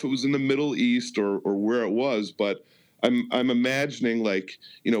 Whoa. I don't know if it was in the Middle East or where it was, but I'm imagining like,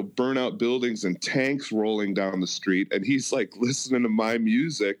 burnout buildings and tanks rolling down the street, and he's like listening to my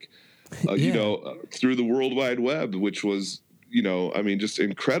music, through the World Wide Web, which was, just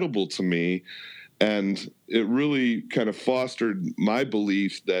incredible to me. And it really kind of fostered my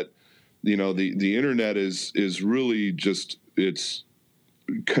belief that, the internet is really just, it's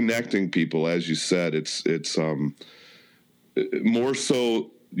connecting people, as you said. It's more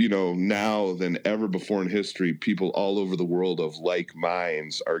so, now than ever before in history. People all over the world of like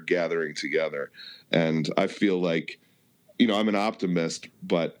minds are gathering together, and I feel like, I'm an optimist,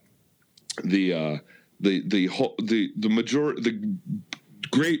 but the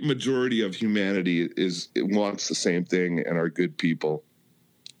great majority of humanity wants the same thing and are good people.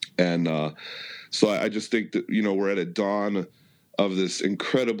 And so I just think that, we're at a dawn of this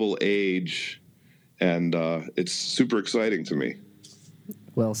incredible age, and it's super exciting to me.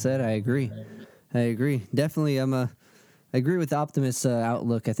 Well said. I agree. Definitely, I agree with the optimist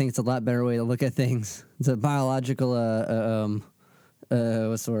outlook. I think it's a lot better way to look at things. It's a biological,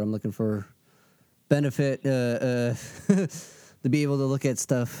 what's the word I'm looking for? Benefit, to be able to look at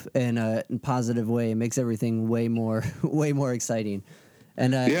stuff in a positive way. It makes everything way more exciting.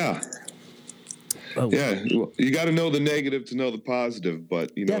 And yeah. Well, you got to know the negative to know the positive,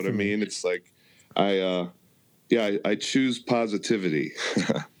 but you know Definitely. What I mean? It's like, I choose positivity.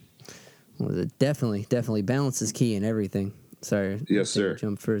 Well, definitely balance is key in everything. Sorry. Yes, sir.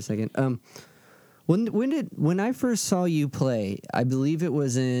 Jump for a second. When I first saw you play, I believe it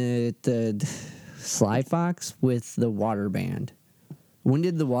was at Sly Fox with the Water Band. When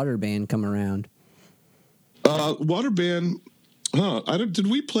did the Water Band come around? Water Band, did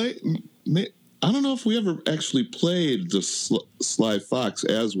we play? I don't know if we ever actually played the Sly Fox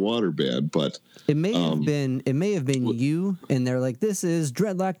as Water Band, but it may have been you, and they're like, "This is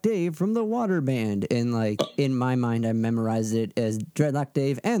Dreadlock Dave from the Water Band," and like in my mind, I memorized it as Dreadlock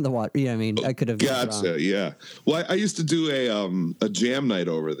Dave and the Water. You know what I mean? I could have gotcha. Yeah. Well, I used to do a jam night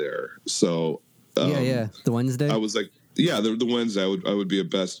over there, so the Wednesday. I was like, the Wednesday. I would be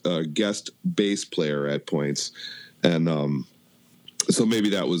a guest bass player at points, and so maybe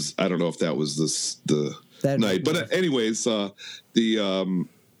that was, I don't know if that was the night. But anyways, the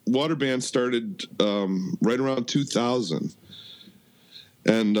Water Band started right around 2000.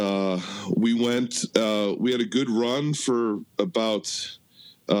 And we had a good run for about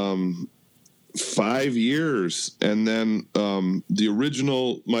 5 years. And then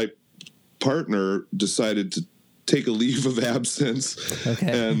my partner decided take a leave of absence.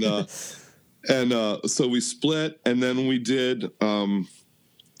 Okay. And so we split, and then we did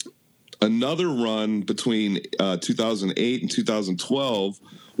another run between 2008 and 2012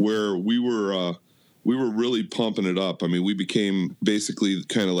 where we were really pumping it up. I mean, we became basically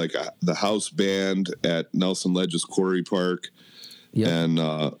kind of like the house band at Nelson Ledges Quarry Park. Yep. And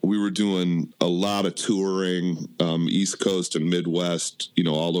we were doing a lot of touring, East Coast and Midwest,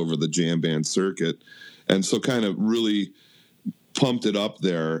 all over the jam band circuit. And so kind of really pumped it up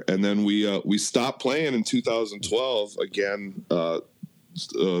there. And then we stopped playing in 2012 again.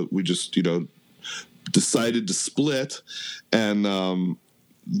 We just, decided to split. And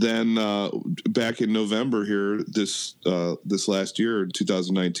then back in November here, this last year,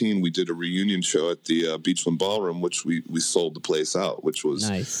 2019, we did a reunion show at the Beachland Ballroom, which we sold the place out, which was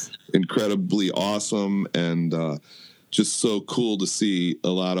nice, incredibly awesome, and just so cool to see a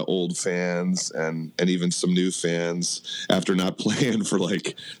lot of old fans and even some new fans after not playing for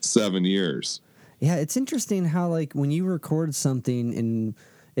like 7 years. Yeah, it's interesting how, like, when you record something and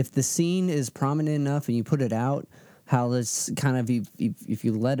if the scene is prominent enough and you put it out, how this kind of, if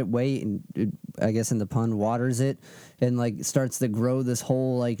you let it wait and it, I guess in the pun, waters it and like starts to grow this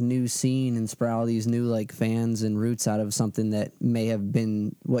whole like new scene and sprout these new like fans and roots out of something that may have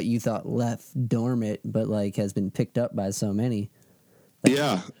been what you thought left dormant, but like has been picked up by so many.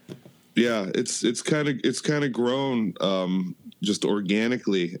 Yeah, it's kind of grown just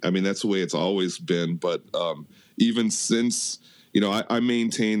organically. I mean, that's the way it's always been. But even since I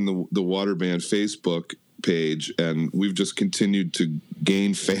maintain the Waterband Facebook page, and we've just continued to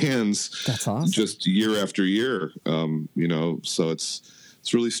gain fans. That's awesome. Just year after year. So it's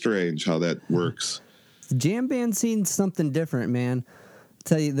really strange how that works. The jam band scene's something different, man. I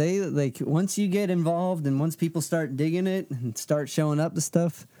tell you, they like once you get involved and once people start digging it and start showing up to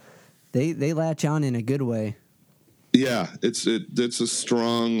stuff, they latch on in a good way. Yeah, it's a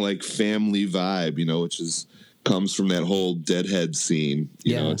strong like family vibe, which comes from that whole Deadhead scene.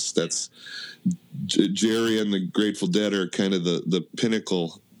 That's Jerry and the Grateful Dead are kind of the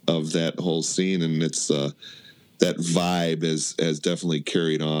pinnacle of that whole scene, and it's that vibe has definitely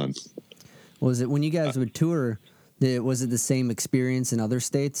carried on. Was it when you guys would tour? Was it the same experience in other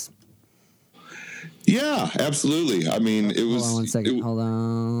states? Yeah, absolutely. I mean, it was. Hold on 1 second. Hold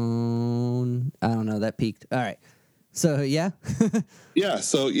on. I don't know. That peaked. All right. So yeah. Yeah.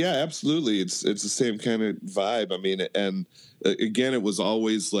 So yeah, absolutely. It's the same kind of vibe. I mean, and again, it was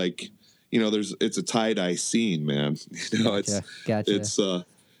always like, it's a tie-dye scene, man. Gotcha. It's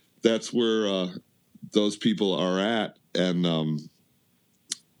that's where those people are at, and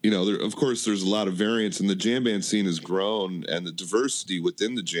of course, there's a lot of variance, and the jam band scene has grown, and the diversity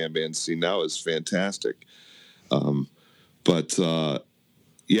within the jam band scene now is fantastic. But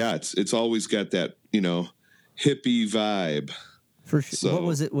it's always got that hippie vibe. For sure. So, what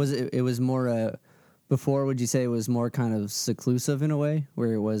was it? It was more before. Would you say it was more kind of seclusive in a way,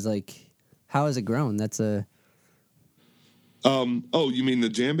 where it was like, how has it grown? That's a. You mean the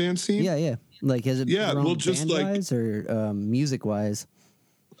jam band scene? Yeah. Like, has it grown band-wise or music-wise?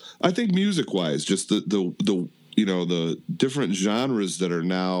 I think music-wise, just the different genres that are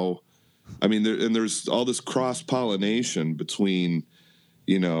now. I mean, there's all this cross-pollination between,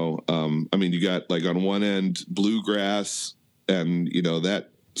 you got like on one end bluegrass and that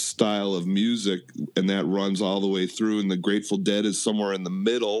style of music, and that runs all the way through, and the Grateful Dead is somewhere in the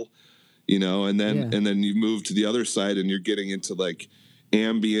middle, and then you move to the other side and you're getting into like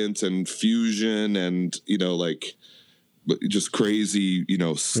ambient and fusion and like just crazy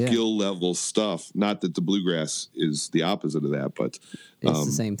skill level stuff. Not that the bluegrass is the opposite of that, but it's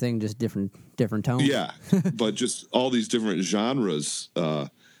the same thing, just different tones. Yeah. But just all these different genres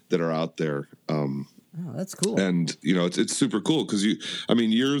that are out there. Oh, that's cool. And it's super cool because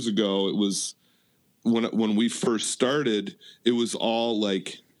years ago it was when we first started, it was all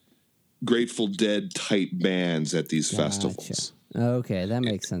like Grateful Dead type bands at these festivals. Okay, that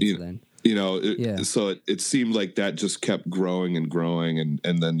makes sense then. So it seemed like that just kept growing and growing,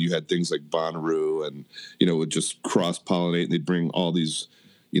 and then you had things like Bonnaroo, and would just cross pollinate, and they'd bring all these,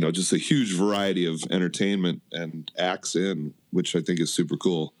 just a huge variety of entertainment and acts in, which I think is super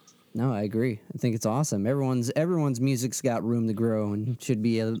cool. No, I agree. I think it's awesome. Everyone's music's got room to grow and should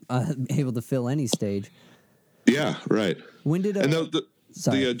be able to fill any stage. Yeah, right. When did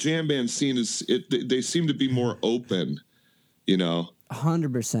the jam band scene they seem to be more open,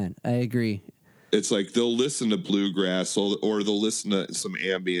 100%. I agree. It's like they'll listen to bluegrass or they'll listen to some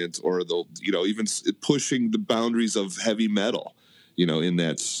ambient, or they'll even pushing the boundaries of heavy metal, in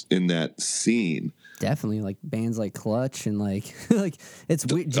that scene. Definitely, like bands like Clutch and like like it's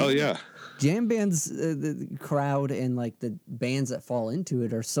weird. Oh yeah. Jam bands, the crowd and like the bands that fall into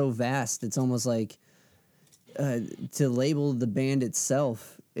it are so vast. It's almost like to label the band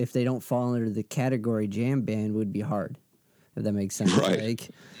itself if they don't fall under the category jam band would be hard. If that makes sense, Right. Like,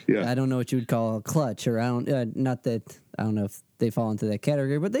 Yeah. I don't know what you would call a Clutch, or I don't. Not that I don't know if they fall into that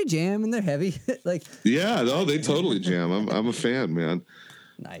category, but they jam and they're heavy. Like, Yeah, no, they totally jam. I'm a fan, man.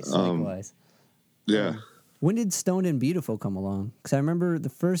 nice, likewise. Yeah. When did Stoned and Beautiful come along? Because I remember the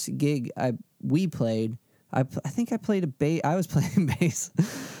first gig we played. I think I played a bass. I was playing bass.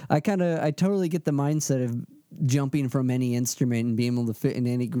 I totally get the mindset of jumping from any instrument and being able to fit in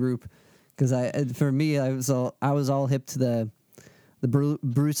any group. Because for me, I was all hip to the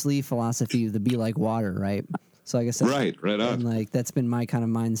Bruce Lee philosophy of the be like water, right? So I guess Right on. and like that's been my kind of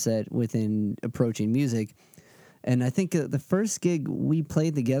mindset within approaching music. And I think the first gig we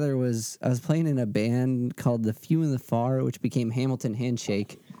played together was I was playing in a band called The Few and the Far, which became Hamilton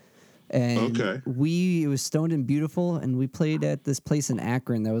Handshake. And Okay. it was Stoned and Beautiful, and we played at this place in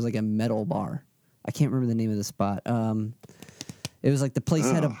Akron that was like a metal bar. I can't remember the name of the spot. It was like the place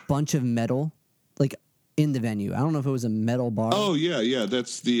had a bunch of metal, like in the venue. I don't know if it was a metal bar. Oh yeah.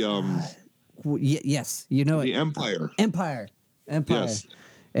 That's the Yes, you know the it. Empire. Empire. Yes.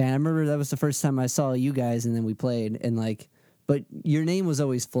 And I remember that was the first time I saw you guys, and then we played, and like, but your name was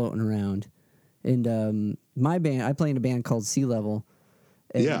always floating around. And my band, I play in a band called Sea Level.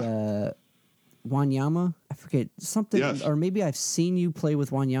 And, Wanyama, I forget something, Yes. or maybe I've seen you play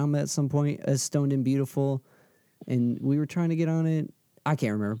with Wanyama at some point as Stoned and Beautiful, and we were trying to get on it. I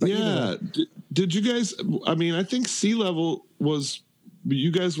can't remember. But Yeah. Did you guys? I mean, I think Sea Level was.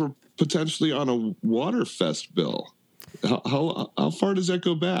 You guys were potentially on a Waterfest bill. How far does that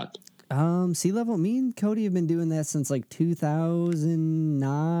go back? Sea Level, me and Cody have been doing that since like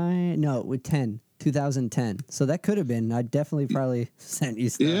 2009. No, with 2010. So that could have been. I definitely probably sent you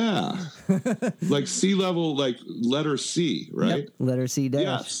stuff. Yeah. Like Sea Level, like letter C, right? Yep. Letter C dash.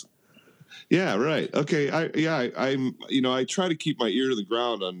 Yes. Yeah, right. Okay. I'm I try to keep my ear to the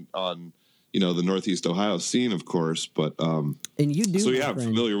ground on the Northeast Ohio scene, of course, but And you do. so my yeah, I'm friend.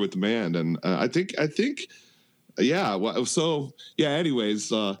 familiar with the band, and I think yeah. Well, so yeah.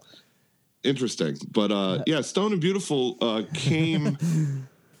 Anyways, interesting, but yeah, Stone and Beautiful came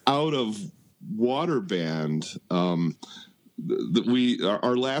out of Water Band. Our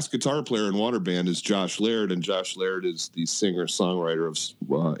last guitar player in Water Band is Josh Laird, and Josh Laird is the singer songwriter of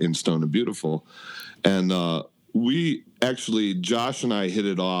in Stone and Beautiful, and we actually Josh and I hit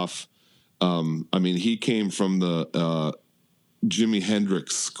it off. I mean, he came from the Jimi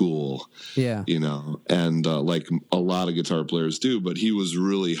Hendrix school, Yeah. And like a lot of guitar players do, but he was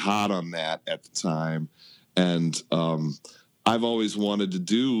really hot on that at the time, and I've always wanted to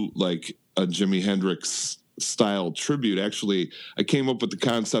do like a Jimi Hendrix style tribute. Actually, I came up with the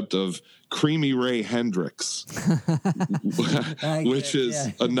concept of Creamy Ray Hendrix, which is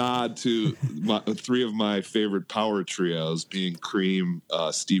a nod to three of my favorite power trios, being Cream,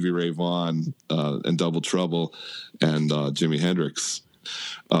 Stevie Ray Vaughan, and Double Trouble, and Jimi Hendrix.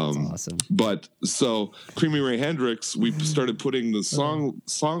 Awesome. But so Creamy Ray Hendrix, we started putting the song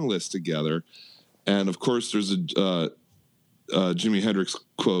list together, and of course there's a Jimi Hendrix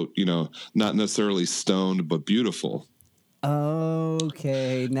quote, not necessarily stoned, but beautiful.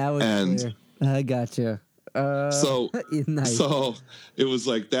 Okay, now it's clear. I gotcha. So nice. So it was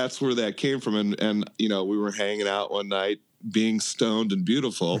like that's where that came from, and we were hanging out one night, being stoned and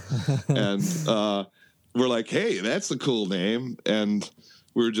beautiful, and we're like, hey, that's a cool name, and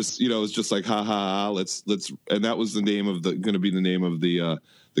we were just it was just like ha, let's, and that was the name of going to be the name of the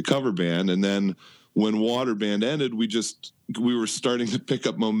cover band, and then when Water Band ended, we were starting to pick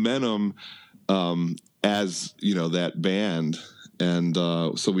up momentum as that band, and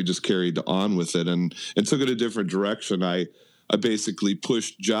so we just carried on with it and took it a different direction. I basically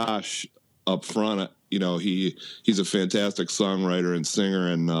pushed Josh up front. He's a fantastic songwriter and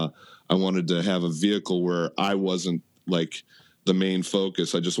singer, and I wanted to have a vehicle where I wasn't like the main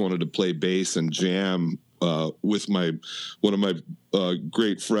focus. I just wanted to play bass and jam with one of my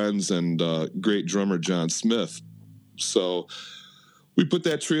great friends and great drummer, John Smith. So we put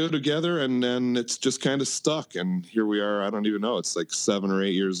that trio together, and then it's just kind of stuck. And here we are. I don't even know. It's like 7 or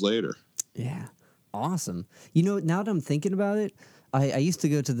 8 years later. Yeah. Awesome. Now that I'm thinking about it, I used to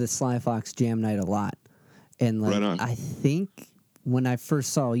go to the Sly Fox Jam Night a lot. And like, Right on. I think when I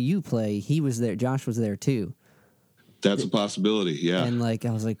first saw you play, he was there. Josh was there too. That's a possibility, yeah. And like, I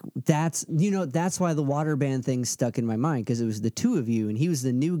was like, that's why the Water Band thing stuck in my mind, because it was the two of you, and he was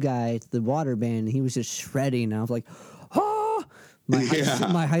the new guy to the Water Band, and he was just shredding. And I was like, oh,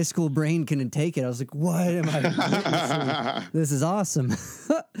 My high school brain couldn't take it. I was like, what am I witnessing? This is awesome.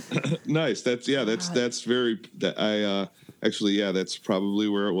 Nice. That's very, actually, yeah, that's probably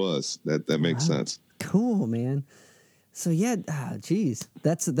where it was. That makes sense. Cool, man. So yeah, geez,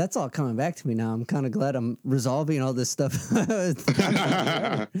 that's all coming back to me now. I'm kind of glad I'm resolving all this stuff.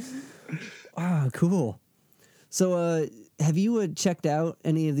 Wow, cool. So, have you checked out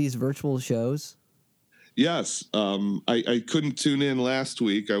any of these virtual shows? Yes. I couldn't tune in last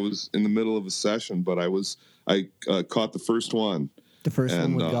week. I was in the middle of a session, but I caught the first one. The first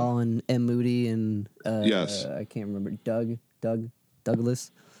one with Gall and M. Moody and yes, I can't remember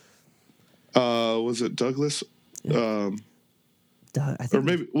Douglas. Was it Douglas? I think, or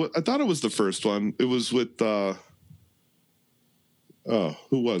maybe I thought it was the first one. It was with who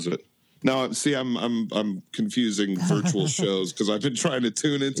was it? Now, see, I'm confusing virtual shows because I've been trying to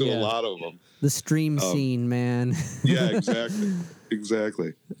tune into a lot of them. The stream scene, man. Yeah,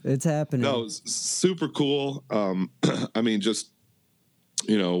 exactly. It's happening. No, it's super cool. I mean, just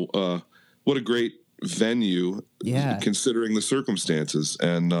what a great venue. Yeah. Considering the circumstances,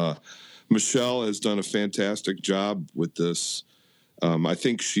 and Michelle has done a fantastic job with this. I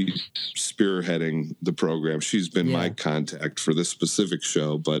think she's spearheading the program. She's been my contact for this specific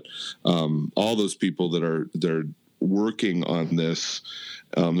show, but all those people that are working on this,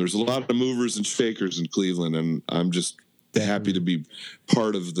 there's a lot of movers and shakers in Cleveland, and I'm just happy to be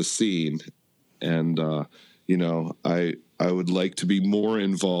part of the scene. And I would like to be more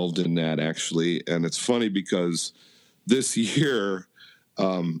involved in that, actually. And it's funny because this year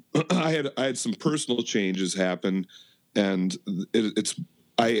I had some personal changes happen. And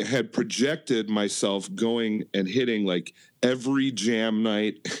I had projected myself going and hitting like every jam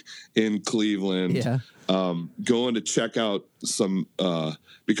night in Cleveland, going to check out some,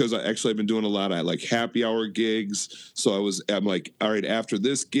 because I've been doing a lot of like happy hour gigs. So I'm like, all right, after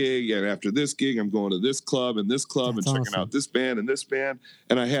this gig and after this gig, I'm going to this club and this club. That's and checking out this band and this band.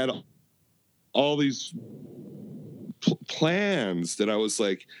 And I had all these plans that I was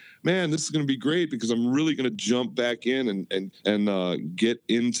like, man, this is going to be great because I'm really going to jump back in and get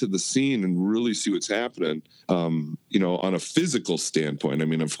into the scene and really see what's happening, on a physical standpoint. I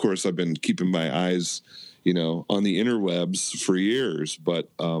mean, of course, I've been keeping my eyes, on the interwebs for years, but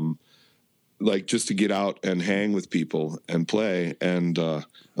like just to get out and hang with people and play. And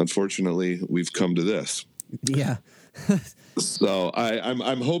unfortunately, we've come to this. Yeah. So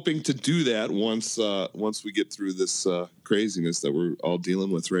I'm hoping to do that once we get through this craziness that we're all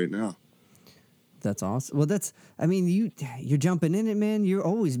dealing with right now. That's awesome. Well, you're jumping in it, man. You've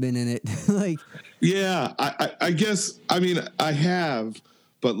always been in it. Yeah, I guess. I mean, I have,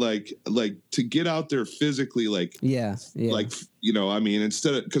 but like to get out there physically, I mean,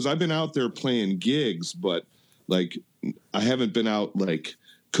 instead of, because I've been out there playing gigs, but like I haven't been out like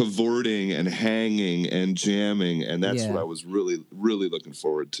cavorting and hanging and jamming, and that's what I was really, really looking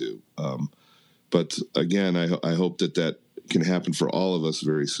forward to. But again, I hope that can happen for all of us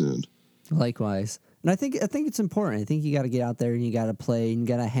very soon. Likewise, and I think it's important. I think you got to get out there and you got to play and you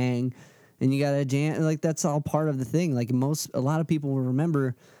got to hang and you got to jam. Like that's all part of the thing. Like a lot of people will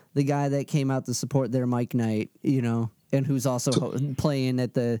remember the guy that came out to support their Mike Night, and who's also playing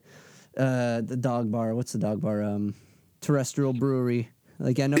at the dog bar. What's the dog bar? Terrestrial Brewery.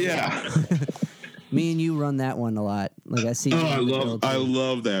 Like I know, me and you run that one a lot. Like I see. I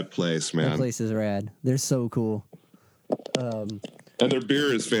love that place, man. That place is rad. They're so cool. And their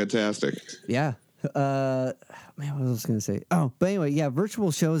beer is fantastic. Yeah. Man, what was I was gonna say? Oh, but anyway, yeah,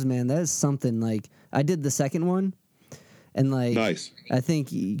 virtual shows, man. That is something. Like I did the second one, and like nice. I think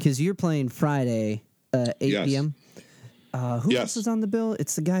because you're playing Friday, 8 p.m. Who else is on the bill?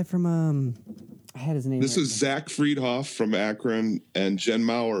 It's the guy from I had his name. This is Zach Friedhoff from Akron and Jen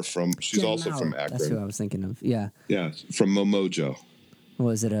Maurer from Akron. That's who I was thinking of. Yeah. Yeah, from Momojo.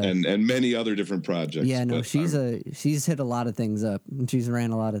 Was it and many other different projects. Yeah, no, she's hit a lot of things up. And she's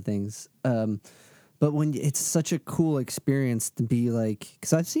ran a lot of things. But when it's such a cool experience to be like,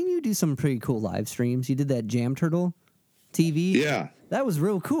 because I've seen you do some pretty cool live streams. You did that Jam Turtle TV. Yeah, that was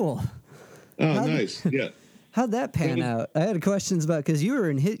real cool. Oh, nice. Yeah. How'd that pan out? I had questions about, because you were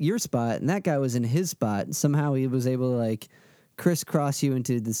in your spot and that guy was in his spot. And somehow he was able to like crisscross you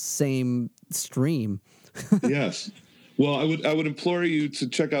into the same stream. Yes. Well, I would implore you to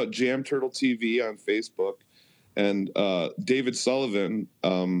check out Jam Turtle TV on Facebook, and David Sullivan,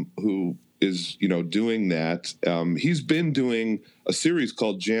 who is doing that. He's been doing a series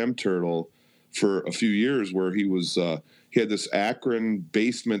called Jam Turtle for a few years, where he had this Akron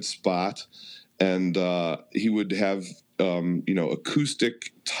basement spot. And he would have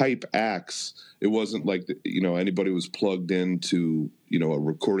acoustic type acts. It wasn't like, anybody was plugged into, a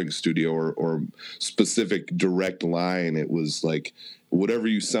recording studio or specific direct line. It was like whatever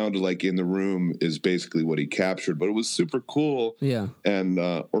you sounded like in the room is basically what he captured. But it was super cool, and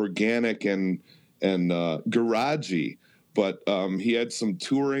organic and garagey. But he had some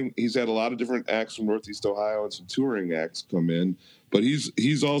touring. He's had a lot of different acts from Northeast Ohio and some touring acts come in. But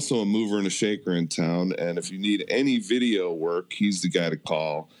he's also a mover and a shaker in town. And if you need any video work, he's the guy to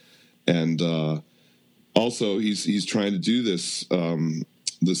call. And also, he's trying to do this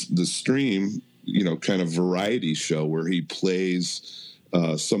this stream, kind of variety show where he plays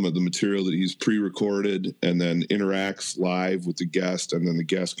some of the material that he's pre-recorded and then interacts live with the guest, and then the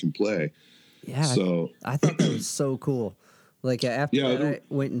guest can play. Yeah, so I thought that was so cool. Like after that, I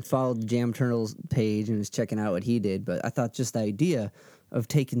went and followed Jam Turtle's page and was checking out what he did. But I thought just the idea of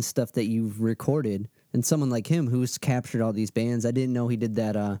taking stuff that you've recorded and someone like him who's captured all these bands, I didn't know he did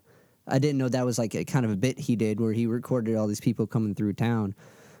that. I didn't know that was like a kind of a bit he did where he recorded all these people coming through town.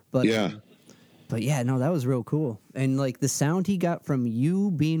 But no, that was real cool. And like the sound he got from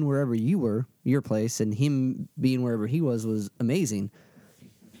you being wherever you were, your place, and him being wherever he was amazing.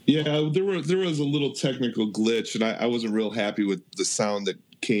 Yeah, there was a little technical glitch, and I wasn't real happy with the sound that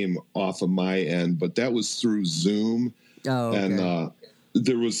came off of my end, but that was through Zoom. Oh, okay. And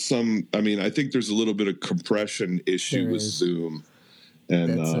there was some, I think there's a little bit of compression issue with Zoom.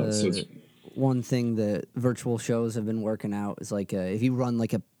 And that's one thing that virtual shows have been working out is like if you run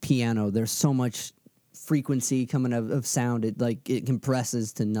like a piano, there's so much frequency coming of sound, it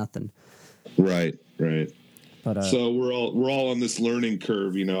compresses to nothing. Right. But, so we're all on this learning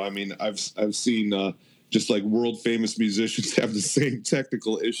curve, I've seen just like world famous musicians have the same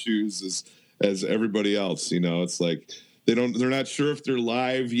technical issues as everybody else. It's like they're not sure if they're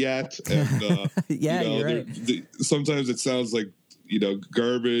live yet, and you're right. Sometimes it sounds like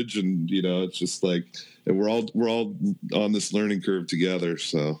garbage, and it's just like, and we're all on this learning curve together.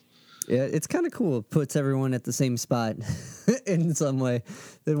 So. Yeah, it's kind of cool. It puts everyone at the same spot in some way.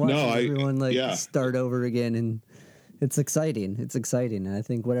 Then watching everyone start over again, and it's exciting. It's exciting, and I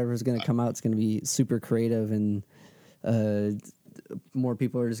think whatever's going to come out is going to be super creative, and more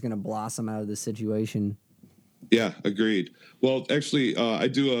people are just going to blossom out of this situation. Yeah, agreed. Well, actually,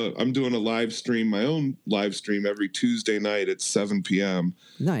 I'm doing a live stream, my own live stream every Tuesday night at 7 p.m.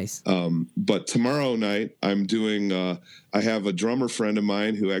 Nice. But tomorrow night I'm doing. I have a drummer friend of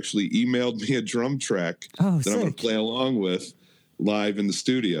mine who actually emailed me a drum track that I'm going to play along with live in the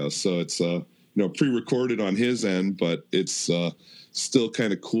studio. So it's pre-recorded on his end, but it's still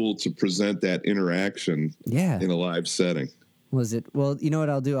kind of cool to present that interaction in a live setting. Was it? Well, you know what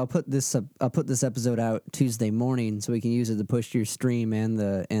I'll do? I'll put this episode out Tuesday morning so we can use it to push your stream and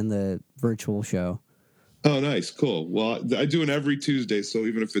the virtual show. Oh, nice, cool. Well, I do it every Tuesday, so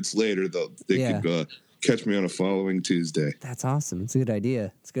even if it's later, they could catch me on a following Tuesday. That's awesome. It's a good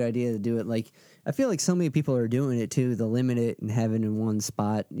idea. It's a good idea to do it. Like I feel like so many people are doing it too. They'll limit it and have it in one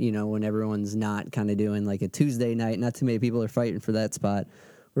spot. When everyone's not kind of doing like a Tuesday night. Not too many people are fighting for that spot.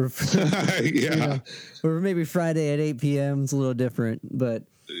 Or maybe Friday at 8 p.m. It's a little different, but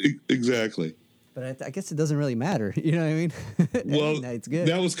exactly. But I guess it doesn't really matter. You know what I mean? Well, night's good.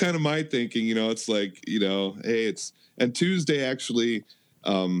 That was kind of my thinking. It's like hey, and Tuesday actually.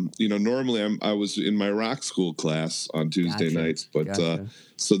 Normally I was in my rock school class on Tuesday nights, but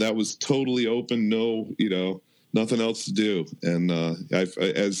so that was totally open. No, nothing else to do. And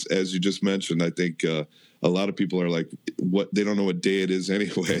as you just mentioned, I think. A lot of people are like, "What? They don't know what day it is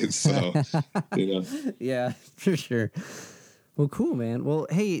anyway." So, Yeah, for sure. Well, cool, man. Well,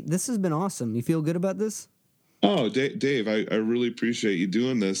 hey, this has been awesome. You feel good about this? Oh, Dave, I really appreciate you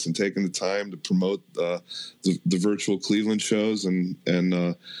doing this and taking the time to promote the virtual Cleveland shows and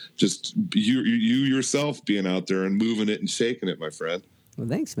just you yourself being out there and moving it and shaking it, my friend. Well,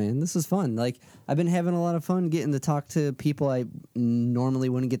 thanks, man. This is fun. Like, I've been having a lot of fun getting to talk to people I normally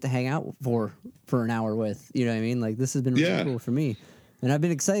wouldn't get to hang out for an hour with. You know what I mean? Like, this has been really cool for me. And I've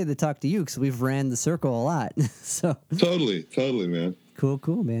been excited to talk to you because we've ran the circle a lot. So Totally, man.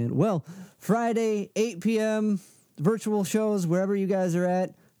 Cool, man. Well, Friday, 8 p.m., virtual shows wherever you guys are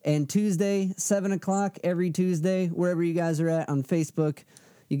at. And Tuesday, 7 o'clock every Tuesday, wherever you guys are at on Facebook.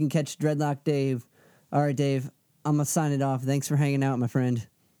 You can catch Dreadlock Dave. All right, Dave. I'm going to sign it off. Thanks for hanging out, my friend.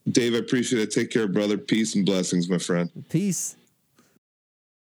 Dave, I appreciate it. Take care, brother. Peace and blessings, my friend. Peace.